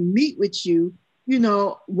just want to meet with you,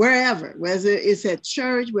 wherever, whether it's at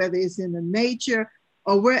church, whether it's in the nature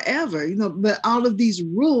or wherever, but all of these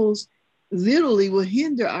rules literally will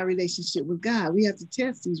hinder our relationship with God. We have to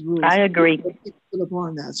test these rules. I agree. Put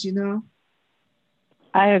upon us, you know.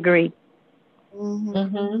 I agree.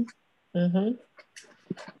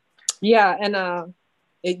 Yeah, and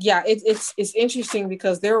it's interesting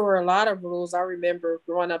because there were a lot of rules. I remember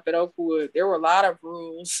growing up at Oakwood, there were a lot of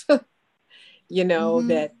rules, you know,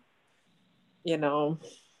 that, you know,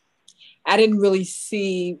 I didn't really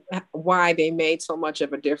see why they made so much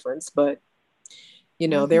of a difference, but, you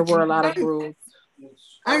know, there were a lot of rules.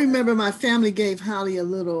 I remember my family gave Holly a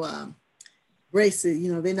little bracelet.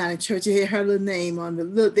 You know, they're not in church. They had her little name on the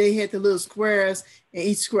little, they had the little squares, and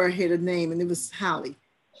each square had a name, and it was Holly,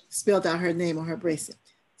 spelled out her name on her bracelet.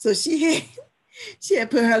 So she had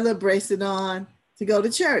put her little bracelet on to go to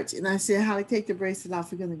church. And I said, Holly, take the bracelet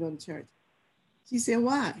off. We're going to go to church. She said,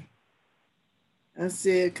 why? I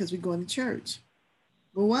said, because we're going to church.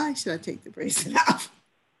 Well, why should I take the bracelet off?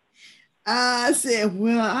 I said,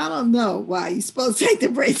 well, I don't know why you're supposed to take the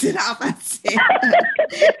bracelet off. I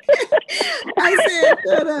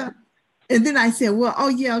said, and then I said, well, oh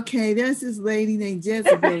yeah, okay. There's this lady named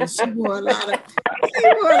Jezebel. She wore a lot of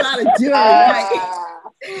jewelry, right?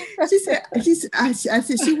 She said, I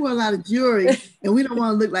said, she wore a lot of jewelry, and we don't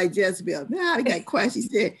want to look like Jezebel. Now I got quiet. She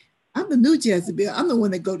said, I'm the new Jezebel. I'm the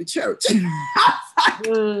one that go to church. She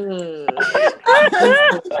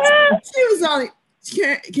was only,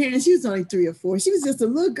 Karen, she was only 3 or 4. She was just a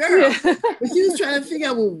little girl, but she was trying to figure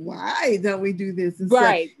out, well, why don't we do this? And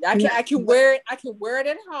right. Stuff. I can wear it. I can wear it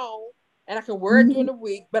at home, and I can wear it during the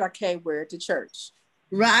week, but I can't wear it to church.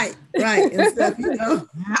 Right, and stuff. You know,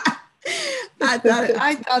 I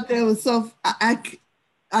thought that was so. I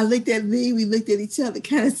looked at Lee. We looked at each other,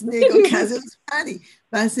 kind of sniggled because it was funny.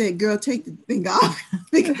 But I said, "Girl, take the thing off.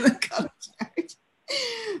 We're gonna go to church."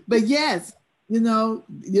 But yes. You know,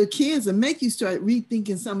 your kids will make you start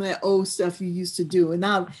rethinking some of that old stuff you used to do, and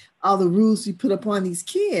now all the rules we put upon these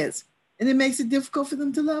kids, and it makes it difficult for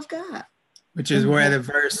them to love God. Which is where the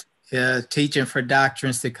verse teaching for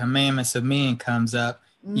doctrines, the commandments of men comes up.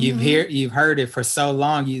 You've heard it for so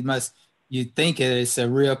long, you think it's a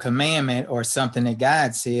real commandment or something that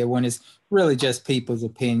God said, when it's really just people's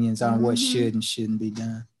opinions on what should and shouldn't be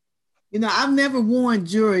done. You know, I've never worn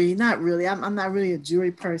jewelry, not really. I'm not really a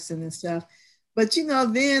jewelry person and stuff. But, you know,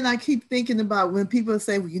 then I keep thinking about when people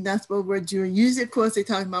say, well, you're not supposed to wear jewelry. Usually, of course, they're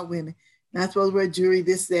talking about women. Not supposed to wear jewelry,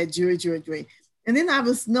 this, that, jewelry. And then I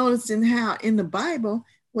was noticing how in the Bible,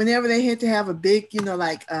 whenever they had to have a big, you know,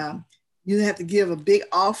 like you have to give a big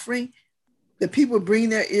offering, the people bring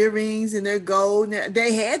their earrings and their gold. And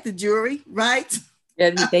they had the jewelry, right?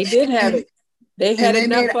 Yeah, they did have it. They had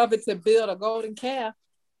enough of it to build a golden calf.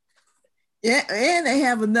 Yeah, and they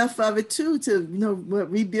have enough of it too to, you know,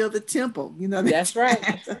 rebuild the temple. You know, that's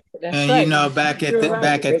right. You know, back at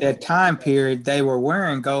that time period, they were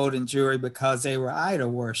wearing golden jewelry because they were idol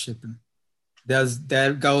worshiping.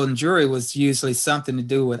 That golden jewelry was usually something to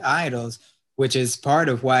do with idols, which is part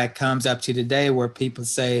of why it comes up to today, where people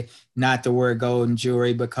say not to wear golden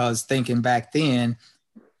jewelry, because thinking back then,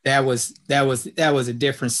 that was a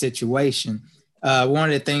different situation. One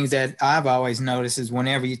of the things that I've always noticed is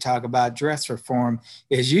whenever you talk about dress reform,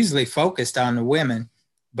 is usually focused on the women,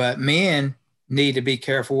 but men need to be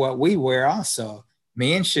careful what we wear also.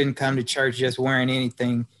 Men shouldn't come to church just wearing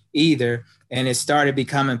anything either. And it started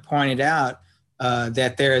becoming pointed out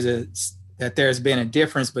that there's been a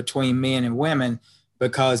difference between men and women,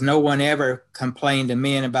 because no one ever complained to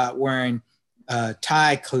men about wearing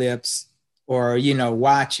tie clips or, you know,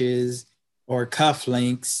 watches or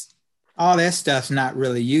cufflinks. All that stuff's not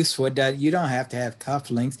really useful. You don't have to have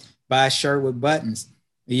cufflinks. Buy a shirt with buttons.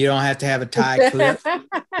 You don't have to have a tie clip.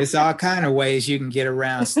 There's all kind of ways you can get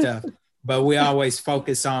around stuff. But we always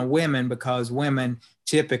focus on women because women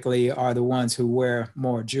typically are the ones who wear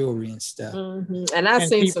more jewelry and stuff. And I've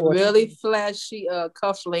seen some really flashy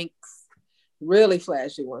cufflinks, really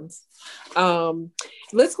flashy ones.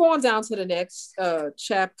 Let's go on down to the next paragraph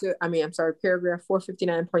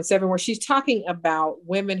 459.7, where she's talking about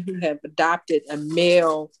women who have adopted a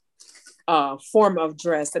male form of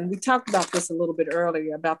dress. And we talked about this a little bit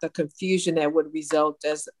earlier about the confusion that would result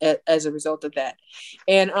as a result of that.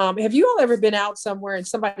 And have you all ever been out somewhere and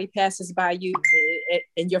somebody passes by you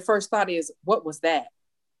and your first thought is, what was that?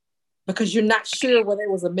 Because you're not sure whether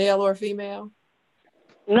it was a male or a female?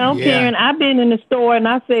 No, yeah. Karen, I've been in the store and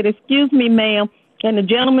I said, excuse me, ma'am. And the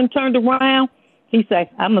gentleman turned around. He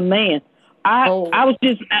said, I'm a man. I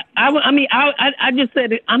just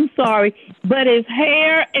said, I'm sorry, but his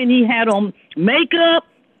hair, and he had on makeup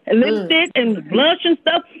and lipstick and blush and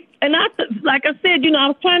stuff. And like I said, you know, I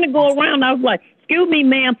was trying to go around. I was like, excuse me,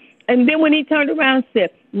 ma'am. And then when he turned around and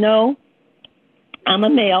said, no, I'm a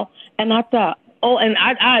male. And I thought, oh, and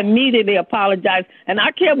I immediately apologized. And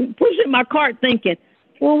I kept pushing my cart thinking,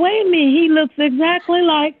 well, wait a minute, he looks exactly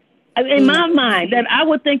like, in my mind, that I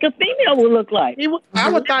would think a female would look like. I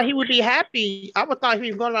would thought he would be happy. I would thought if he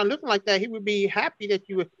was going around looking like that, he would be happy that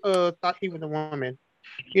you thought he was a woman.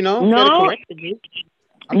 You know? No. Corrected you.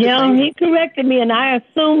 Yeah, he corrected me, and I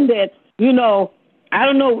assumed that, you know, I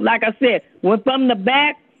don't know, like I said, went from the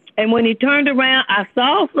back, and when he turned around, I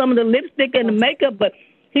saw some of the lipstick and the makeup, but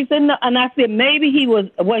he said no, and I said maybe he was,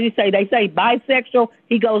 what did he say? They say bisexual.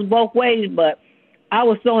 He goes both ways, but I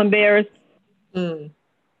was so embarrassed. You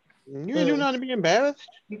didn't do nothing to be embarrassed?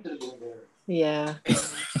 Yeah.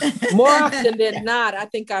 More often than not, I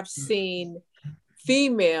think I've seen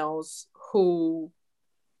females who,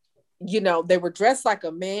 you know, they were dressed like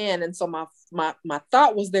a man. And so my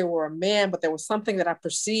thought was they were a man, but there was something that I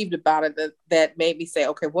perceived about it that made me say,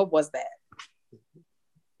 okay, what was that?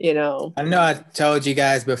 You know? I know I told you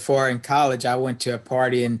guys before in college, I went to a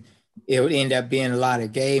party and it would end up being a lot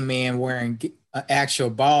of gay men wearing actual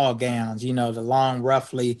ball gowns, you know, the long,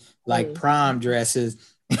 roughly like prom dresses.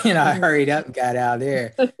 And I hurried up and got out of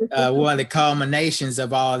there. One of the culminations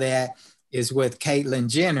of all that is with Caitlyn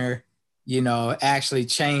Jenner, you know, actually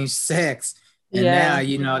changed sex. And now,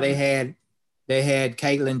 you know, they had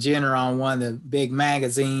Caitlyn Jenner on one of the big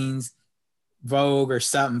magazines, Vogue or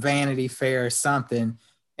something, Vanity Fair or something.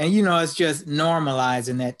 And, you know, it's just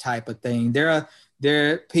normalizing that type of thing. There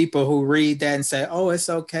are people who read that and say, oh, it's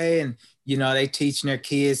okay. And, you know, they teaching their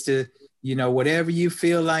kids to, you know, whatever you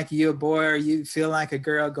feel like you're a boy or you feel like a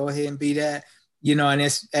girl, go ahead and be that, you know, and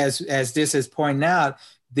it's, as this is pointing out,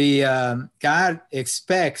 the God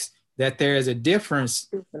expects that there is a difference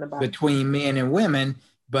between men and women,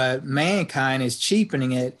 but mankind is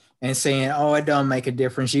cheapening it and saying, oh, it don't make a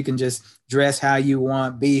difference. You can just dress how you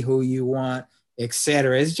want, be who you want,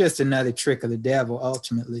 etc. It's just another trick of the devil,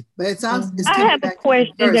 ultimately. But it's also, I have a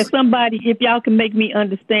question that somebody, if y'all can make me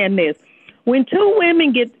understand this. When two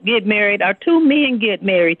women get married or two men get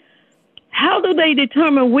married, how do they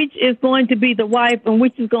determine which is going to be the wife and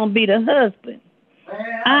which is going to be the husband?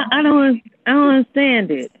 I don't understand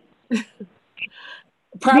it.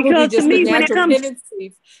 Probably because just to me, the when it natural comes,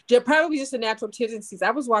 tendencies. Probably just the natural tendencies. I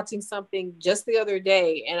was watching something just the other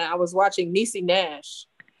day, and I was watching Niecy Nash,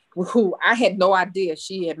 who I had no idea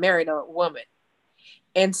she had married a woman.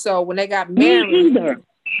 And so when they got married,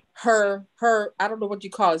 her I don't know what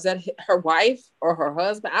you call it. Is that her wife or her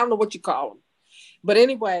husband? I don't know what you call them. But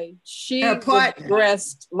anyway, she was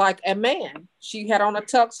dressed like a man. She had on a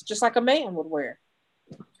tux just like a man would wear.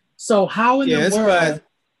 So how in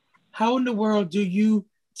the world do you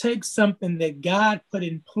take something that God put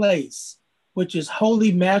in place, which is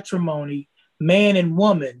holy matrimony, man and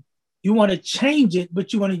woman? You want to change it,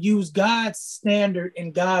 but you want to use God's standard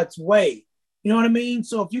and God's way. You know what I mean?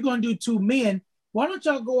 So if you're going to do two men, why don't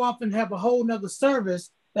y'all go off and have a whole nother service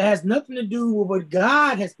that has nothing to do with what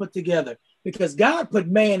God has put together? Because God put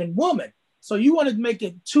man and woman. So you want to make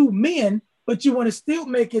it two men, but you want to still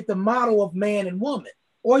make it the model of man and woman.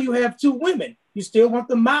 Or you have two women. You still want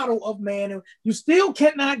the model of man. And you still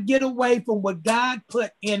cannot get away from what God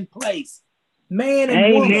put in place. Man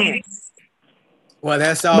and woman. Well,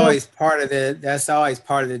 that's always part of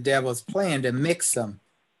the devil's plan, to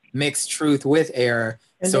mix truth with error.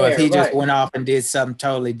 So if he just went off and did something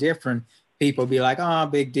totally different, people be like, oh,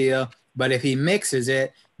 big deal. But if he mixes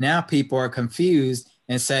it, now people are confused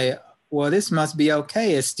and say, well, this must be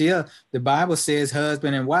okay. It's still, the Bible says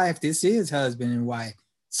husband and wife. This is husband and wife.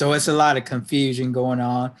 So it's a lot of confusion going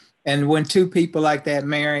on. And when two people like that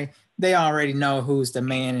marry, they already know who's the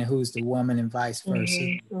man and who's the woman and vice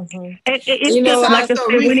versa. It's you know, like I said,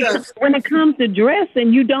 when it comes to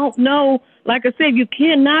dressing, you don't know, like I said, you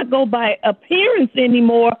cannot go by appearance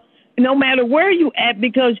anymore, no matter where you at,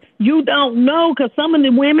 because you don't know, because some of the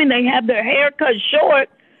women, they have their hair cut short,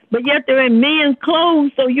 but yet they're in men's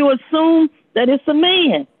clothes, so you assume that it's a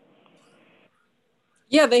man.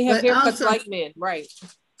 Yeah, they have haircuts like men, right.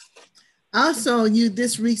 Also,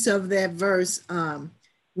 this reeks of that verse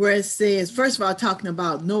where it says, first of all, talking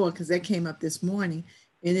about Noah, because that came up this morning,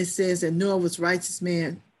 and it says that Noah was righteous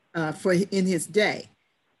man in his day.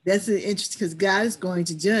 That's interesting, because God is going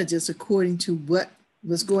to judge us according to what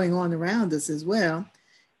was going on around us as well.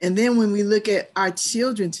 And then when we look at our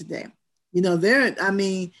children today, you know,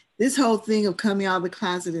 this whole thing of coming out of the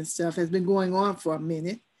closet and stuff has been going on for a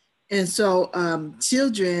minute. And so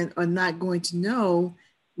children are not going to know.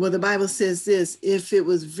 Well, the Bible says this: if it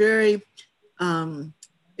was very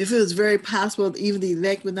possible, even the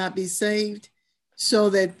elect would not be saved. So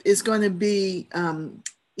that it's going to be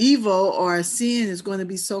evil, or sin is going to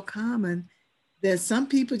be so common that some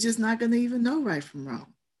people just not going to even know right from wrong.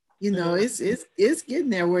 You know, it's getting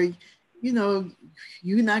there where, you know,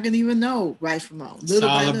 you're not going to even know right from wrong. It's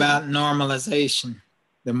all about normalization.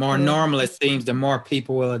 The more normal it seems, the more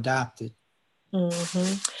people will adopt it.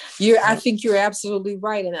 I think you're absolutely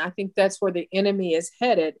right. And I think that's where the enemy is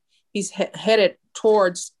headed. He's headed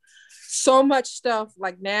towards so much stuff.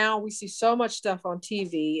 Like now we see so much stuff on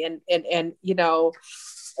TV and you know,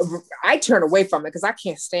 I turn away from it because I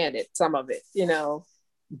can't stand it, some of it, you know,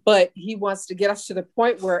 but he wants to get us to the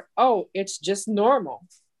point where, oh, it's just normal.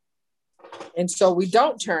 And so we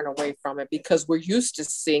don't turn away from it because we're used to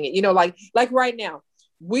seeing it, you know, like right now,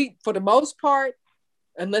 we, for the most part,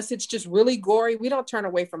 unless it's just really gory, we don't turn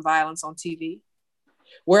away from violence on TV.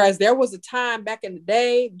 Whereas there was a time back in the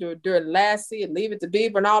day during Lassie and Leave It to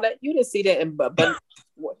Beaver and all that, you didn't see that. But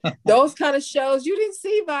those kind of shows, you didn't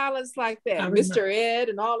see violence like that. Mr. Ed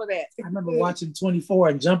and all of that. I remember watching 24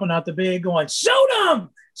 and jumping out the bed going, shoot them!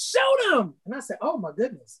 Shoot them! And I said, oh my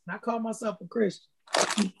goodness. And I call myself a Christian.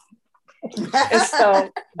 And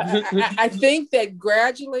so I think that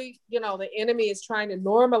gradually, you know, the enemy is trying to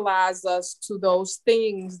normalize us to those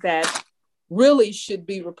things that really should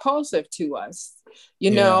be repulsive to us.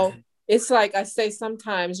 You know, it's like I say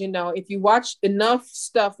sometimes, you know, if you watch enough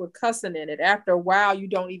stuff with cussing in it, after a while, you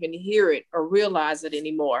don't even hear it or realize it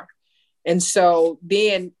anymore. And so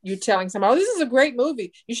then you're telling somebody, oh, this is a great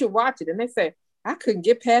movie, you should watch it. And they say, I couldn't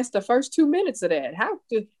get past the first 2 minutes of that.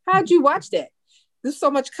 How'd you watch that? There's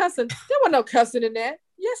so much cussing. There was no cussing in that.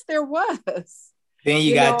 Yes, there was. Then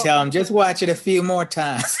you got to tell them, just watch it a few more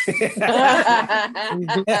times.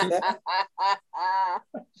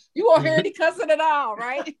 You won't hear any cussing at all,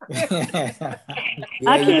 right? I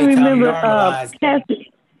can't remember. I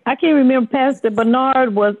can't remember. Pastor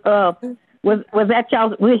Bernard was at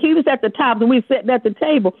y'all. He was at the top, and we were sitting at the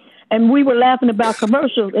table, and we were laughing about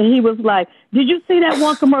commercials. And he was like, "Did you see that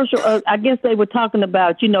one commercial?" I guess they were talking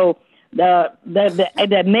about, you know, the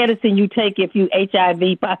medicine you take if you HIV.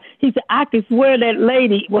 He said, I could swear that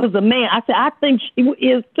lady was a man. I said, I think she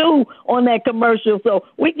is too on that commercial. So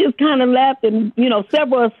we just kind of laughed, and, you know,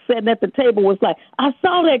 several of us sitting at the table was like, I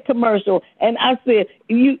saw that commercial. And I said,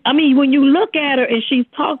 when you look at her and she's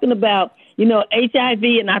talking about, you know, HIV,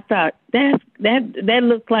 and I thought that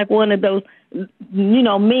looks like one of those, you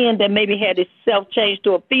know, men that maybe had his self changed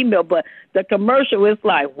to a female, but the commercial is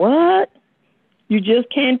like, what? You just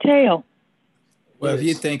can't tell. Well, if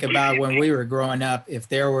you think about when we were growing up, if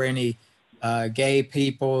there were any gay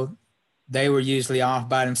people, they were usually off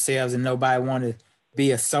by themselves and nobody wanted to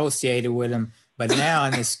be associated with them. But now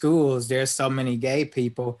in the schools, there's so many gay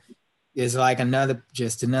people, it's like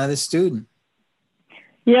just another student.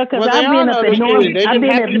 Yeah, because I've been up at Normandy.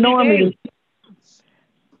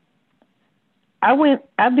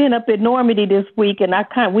 I've been up at Normandy this week, and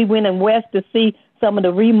we went in west to see some of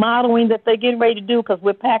the remodeling that they're getting ready to do, because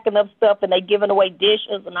we're packing up stuff and they're giving away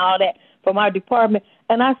dishes and all that from our department.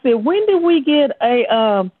 And I said, when did we get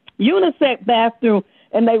a unisex bathroom?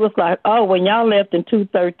 And they was like, oh, when y'all left in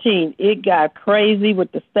 2013, it got crazy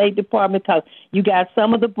with the State Department, because you got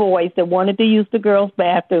some of the boys that wanted to use the girls'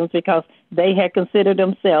 bathrooms because they had considered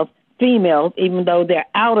themselves females, even though their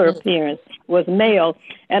outer appearance was male.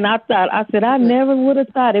 And I said, I never would have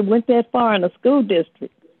thought it went that far in a school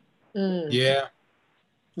district. Yeah.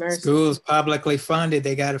 Schools publicly funded,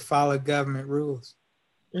 they got to follow government rules.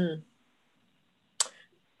 We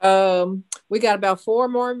got about 4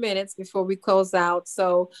 more minutes before we close out.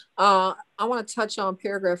 So I want to touch on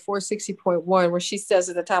paragraph 460.1, where she says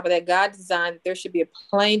at the top of that, God designed that there should be a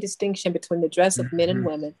plain distinction between the dress of men and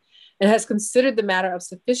women, and has considered the matter of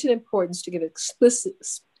sufficient importance to give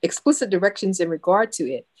explicit directions in regard to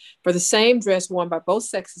it. For the same dress worn by both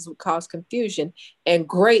sexes would cause confusion and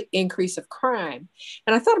great increase of crime.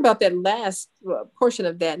 And I thought about that last portion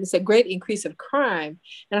of that, and it said great increase of crime.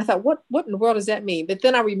 And I thought, what in the world does that mean? But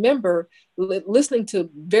then I remember listening to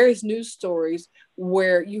various news stories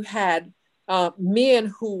where you had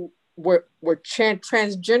men who were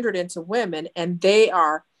transgendered into women, and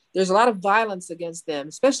there's a lot of violence against them,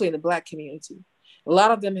 especially in the Black community. A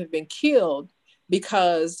lot of them have been killed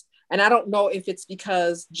because, and I don't know if it's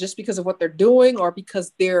because of what they're doing, or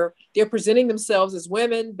because they're presenting themselves as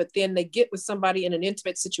women, but then they get with somebody in an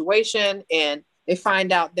intimate situation and they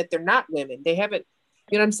find out that they're not women. They haven't,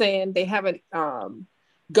 you know what I'm saying? They haven't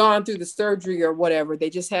gone through the surgery or whatever. They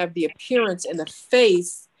just have the appearance and the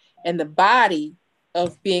face and the body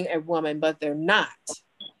of being a woman, but they're not.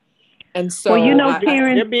 And so, well, you know,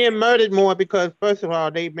 Karen, they're being murdered more because, first of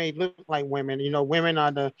all, they may look like women. You know, women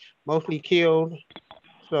are the mostly killed,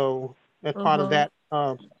 so that's part of that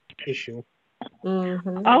issue.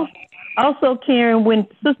 Also, Karen, when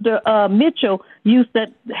Sister Mitchell used to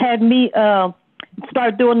had me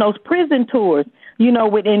start doing those prison tours,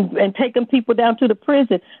 and taking people down to the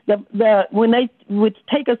prison. When they would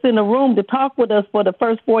take us in a room to talk with us for the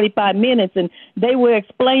first 45 minutes, and they were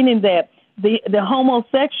explaining that the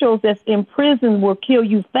homosexuals that's in prison will kill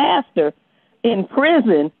you faster in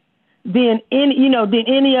prison than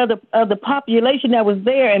any other population that was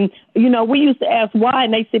there. And we used to ask why,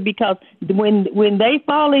 and they said because when they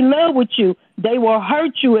fall in love with you, they will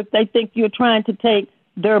hurt you if they think you're trying to take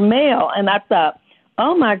their male. And I thought,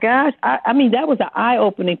 oh my gosh, I mean that was an eye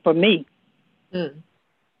opening for me.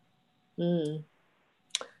 All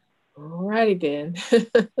righty then.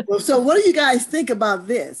 Well, so what do you guys think about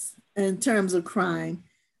this in terms of crime?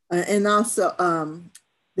 And also,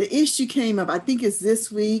 the issue came up, I think it's this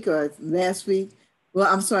week or last week.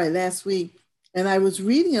 Well, I'm sorry, last week. And I was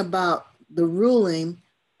reading about the ruling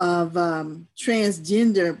of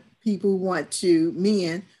transgender people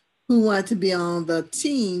men who want to be on the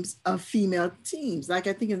teams of female teams. Like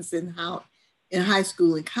I think it's in high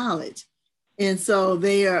school and college. And so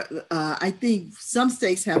they are, I think some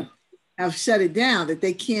states have shut it down, that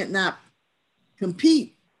they can't not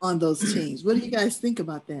compete on those teams. What do you guys think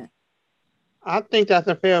about that? I think that's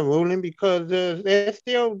a fair ruling because they're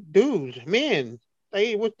still dudes, men.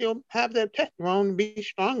 They would still have their testosterone and be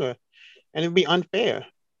stronger, and it'd be unfair.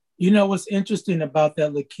 What's interesting about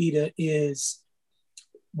that, Lakita, is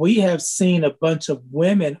we have seen a bunch of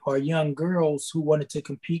women or young girls who wanted to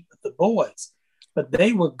compete with the boys, but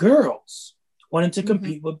they were girls wanting to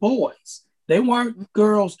compete with boys. They weren't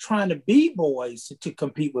girls trying to be boys to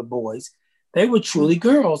compete with boys. They were truly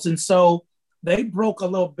girls. And so they broke a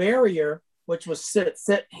little barrier, which was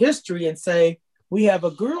set history and say, we have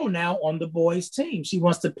a girl now on the boys team. She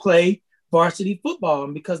wants to play varsity football.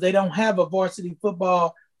 And because they don't have a varsity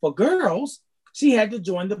football for girls, she had to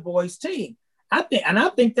join the boys team. I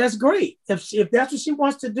think that's great. If that's what she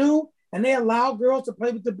wants to do and they allow girls to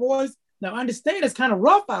play with the boys. Now, understand it's kind of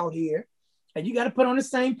rough out here and you got to put on the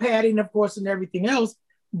same padding, of course, and everything else.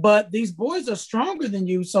 But these boys are stronger than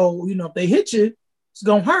you. So, if they hit you, it's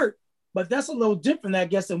going to hurt. But that's a little different, I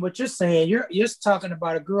guess, than what you're saying. You're talking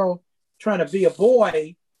about a girl trying to be a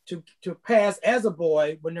boy to pass as a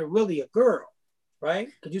boy when they're really a girl, right?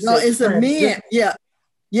 No, it's a man. Yeah,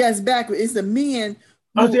 it's backwards. It's a man.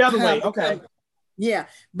 Oh, the other way. Okay. Yeah,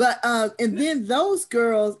 but and then those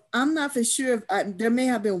girls, I'm not for sure if there may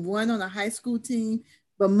have been one on a high school team,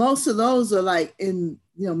 but most of those are like in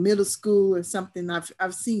middle school or something.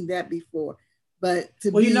 I've seen that before. But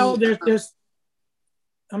there's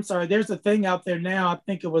I'm sorry, there's a thing out there now. I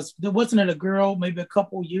think wasn't it a girl maybe a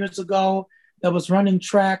couple years ago that was running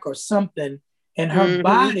track or something, and her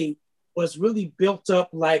body was really built up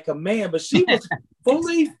like a man, but she was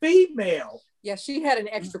fully female. Yeah, she had an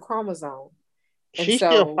extra chromosome. She's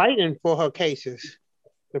still fighting for her cases.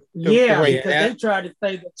 Because they tried to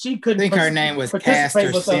say that she couldn't. I think her name was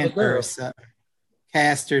Castor Center.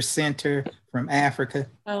 Castor Center from Africa.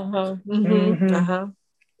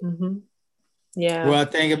 Yeah. Well,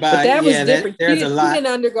 think about but that was different. There's a lot. She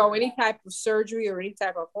didn't undergo any type of surgery or any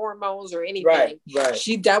type of hormones or anything. Right.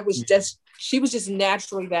 She was just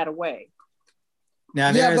naturally that way.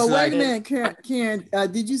 Now, but wait a minute, Karen.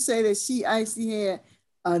 Did you say that she actually had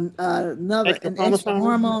an extra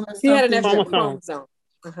hormone? Or she had an extra chromosome.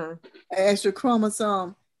 An extra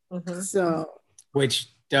chromosome. So, which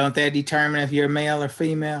don't that determine if you're male or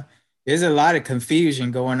female? There's a lot of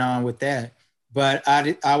confusion going on with that. But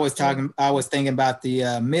I was thinking about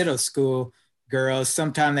the middle school girls.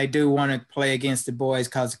 Sometimes they do want to play against the boys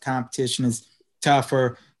because the competition is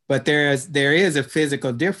tougher. But there is a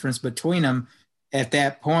physical difference between them. At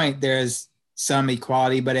that point, there's some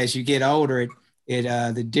equality, but as you get older,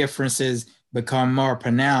 the differences become more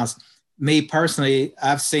pronounced. Me personally,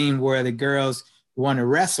 I've seen where the girls want to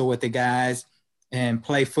wrestle with the guys and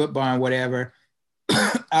play football and whatever.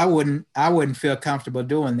 I wouldn't feel comfortable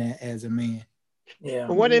doing that as a man. Yeah.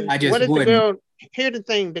 But what if the girl? Here's the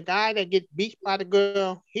thing: the guy that gets beat by the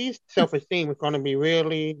girl, his self-esteem is going to be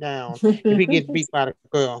really down if he gets beat by the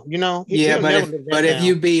girl. Yeah, but if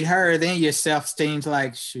you beat her, then your self-esteem's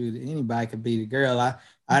like, shoot, anybody could beat a girl. I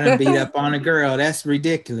done beat up on a girl. That's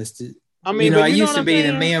ridiculous. I mean, it used to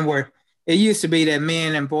be that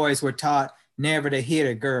men and boys were taught never to hit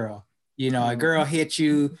a girl. A girl hits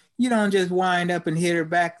you, you don't just wind up and hit her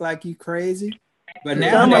back like you crazy. But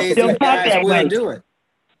nowadays, guys will do it.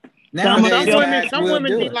 Nowadays,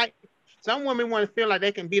 some women want to feel like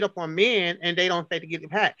they can beat up on men and they don't say to get it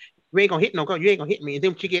back. You ain't gonna hit no girl. You ain't gonna hit me. And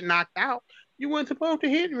then when you get knocked out, you weren't supposed to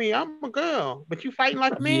hit me. I'm a girl, but you fighting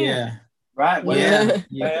like a man. Yeah. Right. Well,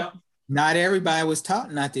 yeah. Not everybody was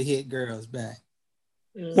taught not to hit girls back.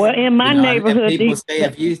 Well, in my neighborhood, people say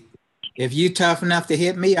if you tough enough to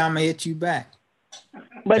hit me, I'm gonna hit you back.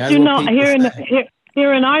 But that's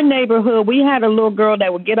here in our neighborhood, we had a little girl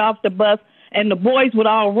that would get off the bus and the boys would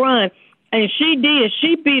all run, and she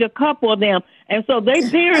beat a couple of them, and so their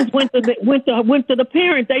parents went to the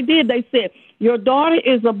parents. They said, your daughter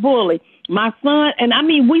is a bully. My son, and I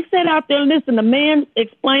mean, we sat out there and listened. The man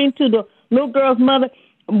explained to the little girl's mother,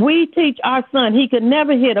 we teach our son he could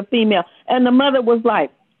never hit a female. And the mother was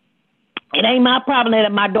like, it ain't my problem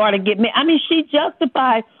that my daughter get me. I mean, she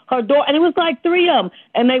justified her daughter, and it was like 3 of them.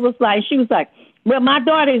 And she was like, well, my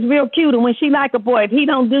daughter is real cute, and when she like a boy, if he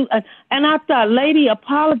don't do, and I thought, lady,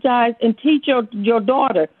 apologize and teach your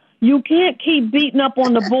daughter. You can't keep beating up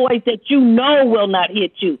on the boys that you know will not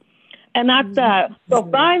hit you. And I thought, so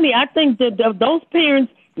finally, I think that those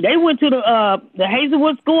parents, they went to the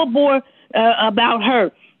Hazelwood School Board about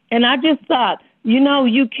her. And I just thought,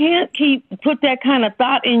 you can't put that kind of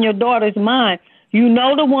thought in your daughter's mind. You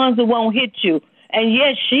know the ones that won't hit you. And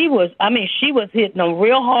yes, she was hitting them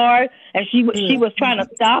real hard, and she was trying to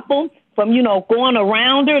stop them from, going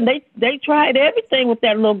around her. They tried everything with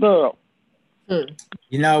that little girl.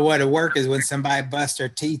 You know what? A work is when somebody busts their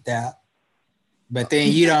teeth out. But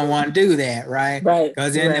then you don't want to do that, right? Right.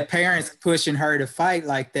 Because then the parents pushing her to fight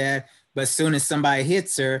like that. But as soon as somebody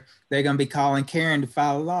hits her, they're going to be calling Karen to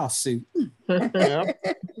file a lawsuit. And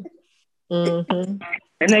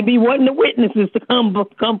they be wanting the witnesses to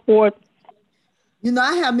come forth.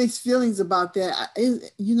 I have mixed feelings about that.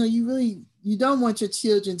 You don't want your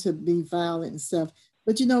children to be violent and stuff.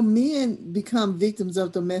 But, men become victims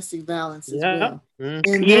of domestic violence as well. And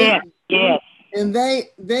And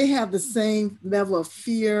they have the same level of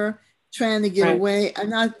fear, trying to get away.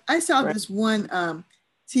 And I saw this one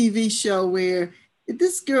TV show where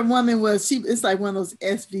this woman it's like one of those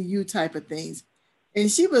SVU type of things. And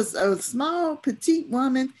she was a small, petite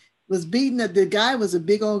woman, was beating the guy was a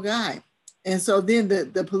big old guy. And so then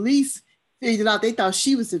the police figured it out. They thought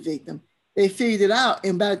she was the victim. They figured it out.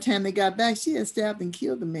 And by the time they got back, she had stabbed and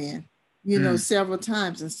killed the man, several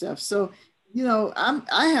times and stuff. So,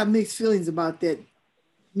 I have mixed feelings about that.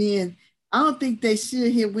 Men, I don't think they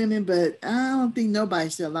should hit women, but I don't think nobody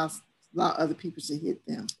should allow other people to hit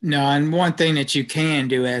them. No, and one thing that you can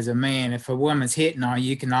do as a man, if a woman's hitting on you,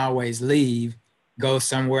 you can always leave, go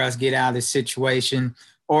somewhere else, get out of the situation,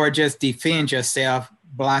 or just defend yourself,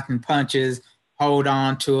 blocking punches, hold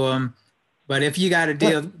on to them. But if you got to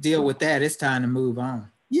deal with that, it's time to move on.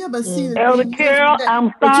 Yeah, but see, Elder Carol,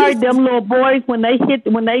 I'm sorry, them little boys, when they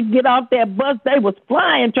get off that bus, they was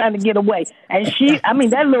flying trying to get away. And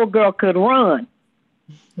that little girl could run.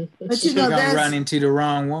 But she's gonna run into the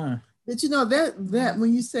wrong one. But that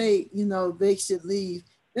when you say, they should leave,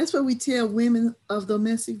 that's what we tell women of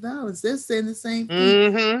domestic violence. They're saying the same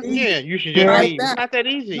thing. Yeah, you should just leave. It's not that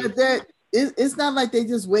easy. But it's not like they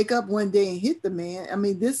just wake up one day and hit the man. I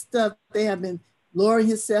mean, this stuff, they have been lowering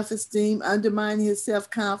his self-esteem, undermining his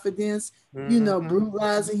self-confidence,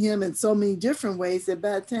 brutalizing him in so many different ways that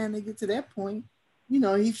by the time they get to that point,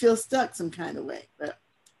 he feels stuck some kind of way. But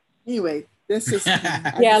anyway, that's just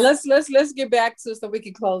let's get back to so we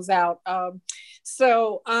can close out. I'm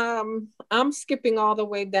skipping all the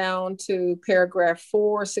way down to paragraph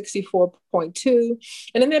 464.2,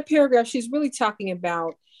 and in that paragraph, she's really talking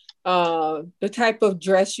about the type of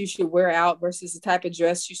dress you should wear out versus the type of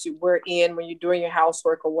dress you should wear in when you're doing your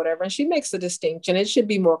housework or whatever. And she makes a distinction. It should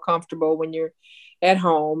be more comfortable when you're at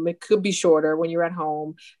home. It could be shorter when you're at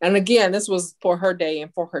home. And again, this was for her day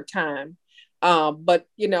and for her time. But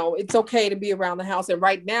it's okay to be around the house. And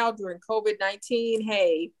right now during COVID-19,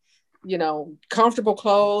 hey, comfortable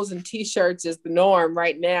clothes and t-shirts is the norm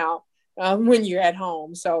right now when you're at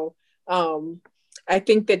home. So, I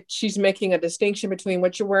think that she's making a distinction between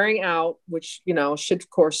what you're wearing out, which, should of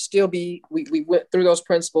course still be, we went through those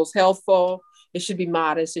principles, healthful, it should be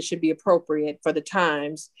modest, it should be appropriate for the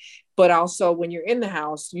times, but also when you're in the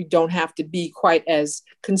house, you don't have to be quite as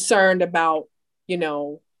concerned about,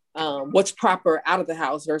 what's proper out of the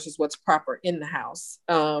house versus what's proper in the house.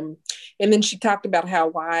 And then she talked about how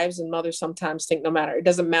wives and mothers sometimes think it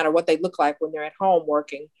doesn't matter what they look like when they're at home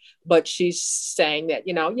working, but she's saying that,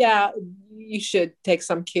 you should take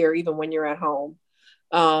some care even when you're at home.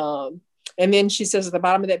 And then she says at the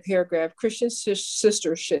bottom of that paragraph, Christian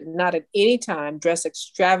sisters should not at any time dress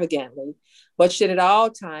extravagantly, but should at all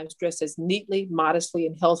times dress as neatly, modestly,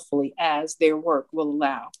 and healthfully as their work will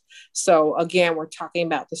allow. So again, we're talking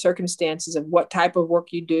about the circumstances of what type of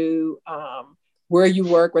work you do, where you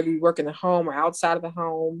work, whether you work in the home or outside of the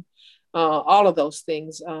home. All of those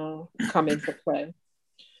things come into play.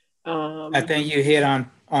 I think you hit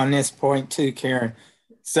on this point too, Karen.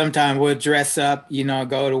 sometimes we'll dress up, you know,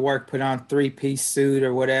 go to work, put on 3-piece suit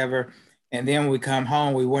or whatever. And then we come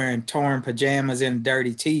home, we wearing torn pajamas and a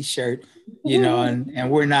dirty t-shirt, you know, and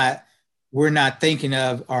we're not thinking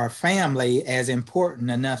of our family as important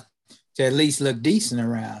enough to at least look decent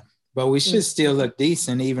around. But we should still look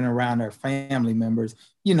decent even around our family members.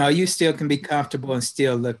 You know, you still can be comfortable and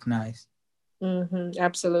still look nice.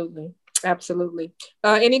 Absolutely. Absolutely.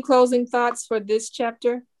 Any closing thoughts for this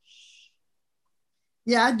chapter?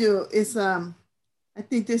 Yeah, I do. It's I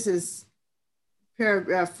think this is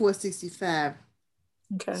paragraph 465.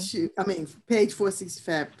 Okay. Page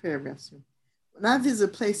 465, paragraph 2. When I visit a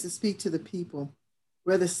place to speak to the people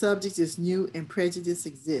where the subject is new and prejudice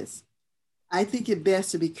exists, I think it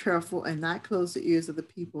best to be careful and not close the ears of the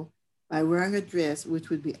people by wearing a dress which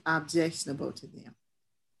would be objectionable to them.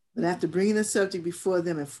 But after bringing the subject before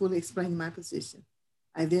them and fully explaining my position,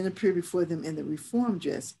 I then appear before them in the reformed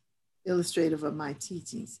dress, illustrative of my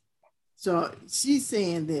teachings. So she's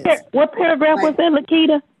saying this. What paragraph was that,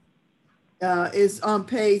 Lakita? It's on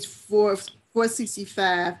page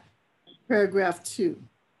 465, paragraph 2.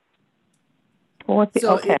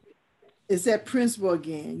 Okay. It's that principle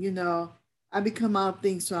again, you know, I become all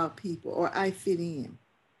things to all people, or I fit in.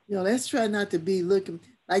 You know, let's try not to be looking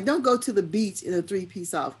like, don't go to the beach in a three-piece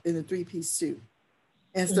suit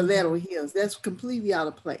and stiletto heels. That's completely out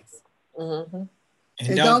of place. And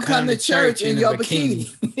don't come to church in your bikini.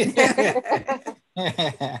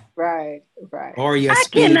 Right. Or your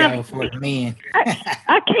Speedo for the men.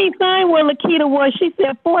 I can't find where Lakita was. She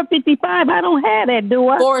said 455. I don't have that, do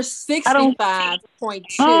I? 465.2.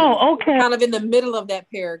 Oh, okay. Kind of in the middle of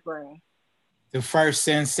that paragraph. The first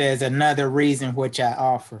sentence says, another reason which I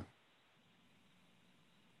offer.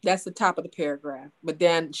 That's the top of the paragraph. But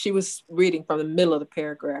then she was reading from the middle of the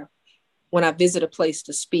paragraph. When I visit a place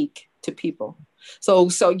to speak to people. So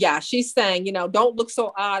yeah, she's saying, you know, don't look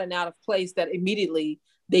so odd and out of place that immediately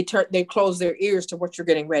they close their ears to what you're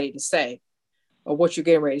getting ready to say or what you're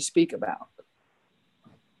getting ready to speak about.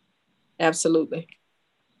 Absolutely.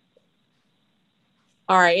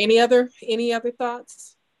 All right. Any other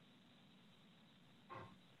thoughts?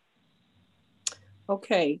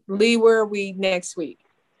 Okay, Lee, where are we next week?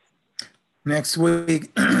 Next week,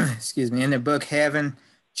 excuse me, in the book Heaven,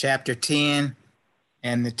 chapter 10,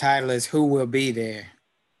 and the title is Who Will Be There?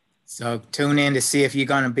 So tune in to see if you're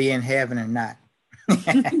going to be in heaven or not.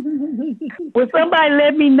 Will somebody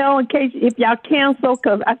let me know in case if y'all cancel?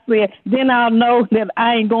 Because I said, then I'll know that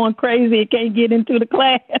I ain't going crazy and can't get into the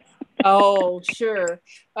class. Oh, sure.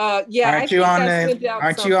 Yeah. Aren't you on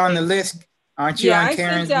the list? Aren't you on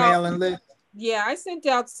Karen's mailing list? Yeah, I sent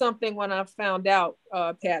out something when I found out,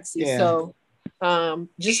 Patsy. Yeah. So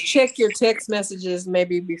just check your text messages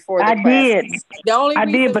maybe before the class. Did. The only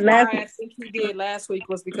reason why I think he did last week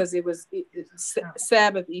was because it was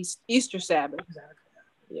Sabbath, Easter Sabbath.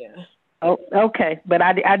 Yeah. Oh, okay. But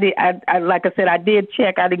I like I said, I did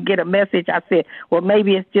check. I didn't get a message. I said, well,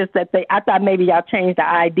 maybe it's just that I thought maybe y'all changed the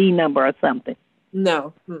ID number or something.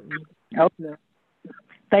 No. Oh, no.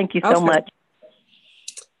 Thank you so much.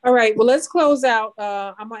 All right. Well, let's close out.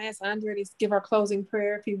 I'm going to ask Andre to give our closing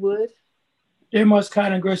prayer, if he would. Dear most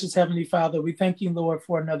kind and gracious Heavenly Father, we thank you, Lord,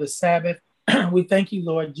 for another Sabbath. We thank you,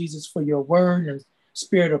 Lord Jesus, for your word and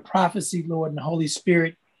spirit of prophecy, Lord, and the Holy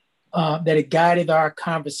Spirit, that it guided our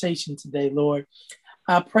conversation today, Lord.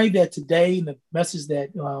 I pray that today, the message that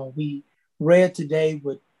we read today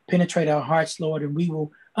would penetrate our hearts, Lord, and we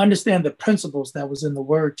will understand the principles that was in the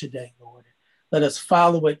word today, Lord. Let us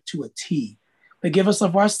follow it to a T. Forgive us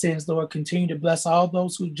of our sins, Lord. Continue to bless all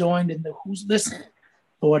those who joined and who's listening,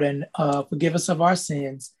 Lord, and forgive us of our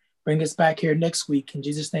sins. Bring us back here next week. In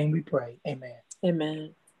Jesus' name we pray. Amen.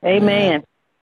 Amen. Amen.